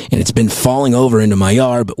it, and it's been falling over into my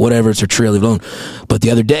yard. But whatever, it's her tree. I leave it alone. But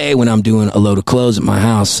the other day, when I'm doing a load of clothes at my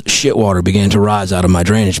house, shit water began to rise out of my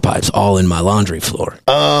drainage pipes, all in my laundry floor.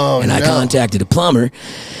 And I contacted a plumber.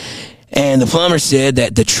 And the plumber said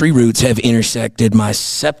that the tree roots have intersected my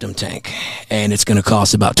septum tank, and it's going to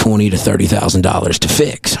cost about $20,000 to $30,000 to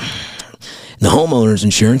fix. The homeowner's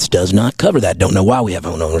insurance does not cover that. Don't know why we have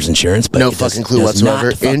homeowner's insurance, but no fucking clue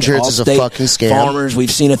whatsoever. Insurance is a fucking scam. Farmers,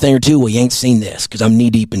 we've seen a thing or two. Well, you ain't seen this because I'm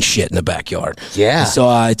knee deep in shit in the backyard. Yeah. And so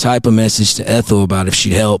I type a message to Ethel about if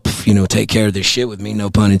she'd help, take care of this shit with me.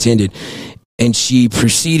 No pun intended. And she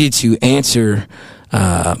proceeded to answer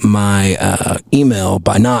my email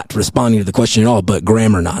by not responding to the question at all, but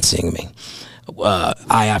grammar not seeing me.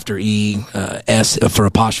 I after E, S for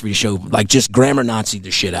apostrophe to show, like just grammar Nazi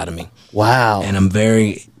the shit out of me. Wow. And I'm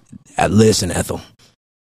very, listen, Ethel.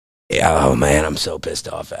 Oh man, I'm so pissed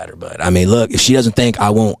off at her. But I mean, look, if she doesn't think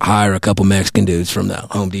I won't hire a couple Mexican dudes from the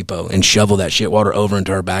Home Depot and shovel that shit water over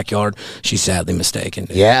into her backyard, she's sadly mistaken.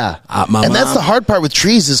 Yeah, and that's the hard part with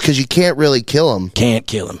trees is because you can't really kill them. Can't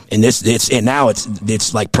kill them, and now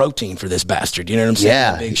it's like protein for this bastard. You know what I'm saying?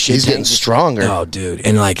 Yeah, big shit he's getting stronger. Oh, dude,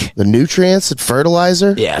 and like the nutrients and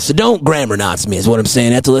fertilizer. Yeah, so don't grammar knots me is what I'm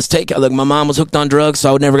saying. Ethel, let's take. Look, my mom was hooked on drugs, so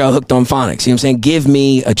I would never got hooked on phonics. You know what I'm saying? Give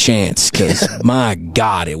me a chance, because my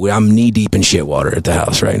God, I'm knee deep in shit water at the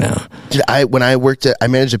house right now. Dude, I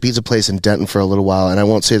managed a pizza place in Denton for a little while, and I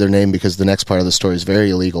won't say their name because the next part of the story is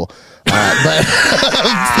very illegal. But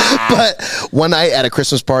one night at a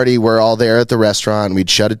Christmas party, we're all there at the restaurant. We'd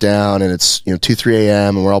shut it down, and it's 2-3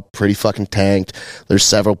 a.m. and we're all pretty fucking tanked. There's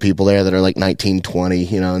several people there that are like 19,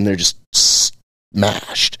 20, and they're just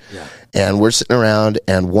smashed. Yeah. And we're sitting around,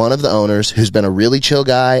 and one of the owners, who's been a really chill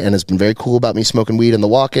guy and has been very cool about me smoking weed in the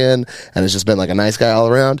walk-in, and has just been like a nice guy all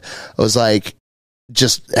around, was like,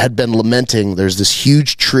 just had been lamenting. There's this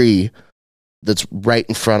huge tree that's right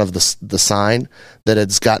in front of the sign that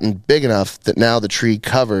has gotten big enough that now the tree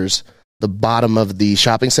covers the bottom of the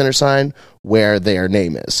shopping center sign where their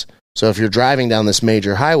name is. So if you're driving down this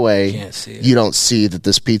major highway, you don't see that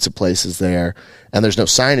this pizza place is there, and there's no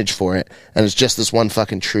signage for it, and it's just this one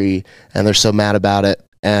fucking tree, and they're so mad about it.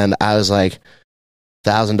 And I was like,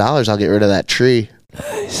 $1,000, I'll get rid of that tree.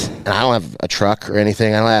 Nice. And I don't have a truck or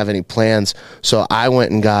anything. I don't have any plans. So I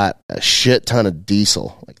went and got a shit ton of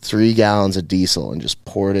diesel, like 3 gallons of diesel, and just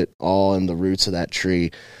poured it all in the roots of that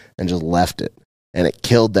tree and just left it. And it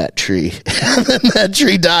killed that tree. And then that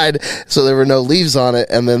tree died, so there were no leaves on it.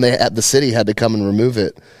 And then the city had to come and remove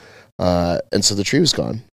it. And so the tree was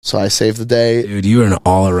gone. So I saved the day. Dude, you were an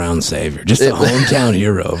all-around savior. Just a hometown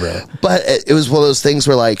hero, bro. But it was one of those things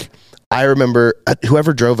where, like, I remember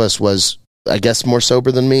whoever drove us was, I guess, more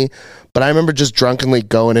sober than me. But I remember just drunkenly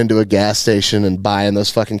going into a gas station and buying those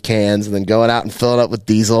fucking cans and then going out and filling up with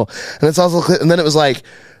diesel. And it's also, and then it was like,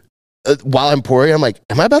 while I'm pouring, I'm like,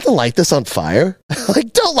 am I about to light this on fire?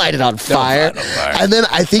 Like, don't light it on fire. And then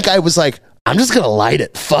I think I was like, I'm just going to light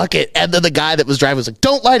it. Fuck it. And then the guy that was driving was like,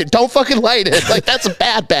 don't light it. Don't fucking light it. Like, that's a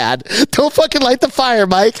bad. Don't fucking light the fire,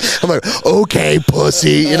 Mike. I'm like, okay,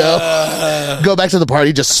 pussy, Go back to the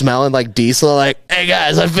party just smelling like diesel. Like, hey,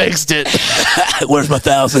 guys, I fixed it. Where's my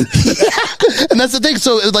 1,000? Yeah. And that's the thing.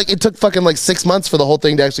 So, it took fucking like 6 months for the whole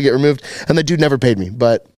thing to actually get removed. And the dude never paid me,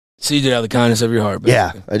 but... So you did out of the kindness of your heart,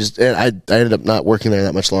 basically. Yeah, I ended up not working there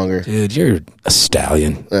that much longer. Dude, you're a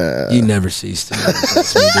stallion. You never cease to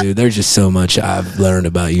impress me, dude. There's just so much I've learned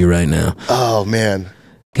about you right now. Oh, man.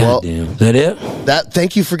 God damn. Is that it?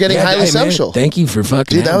 Thank you for getting highly social. Man, thank you for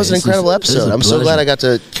fucking. Dude, that was an incredible episode. I'm so glad I got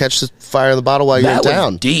to catch the fire in the bottle while you're in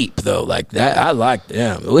town. Was deep though, like that. I like.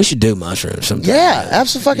 Yeah, we should do mushrooms sometime. Yeah,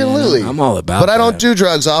 absolutely. Yeah, I'm all about. But that. I don't do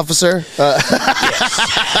drugs, officer.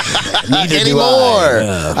 Neither anymore. do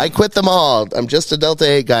I. I quit them all. I'm just a Delta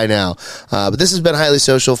 8 guy now. But this has been highly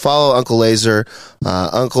social. Follow Uncle Lazer,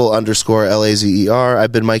 Uncle _LAZER.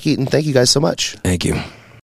 I've been Mike Eaton. Thank you guys so much. Thank you.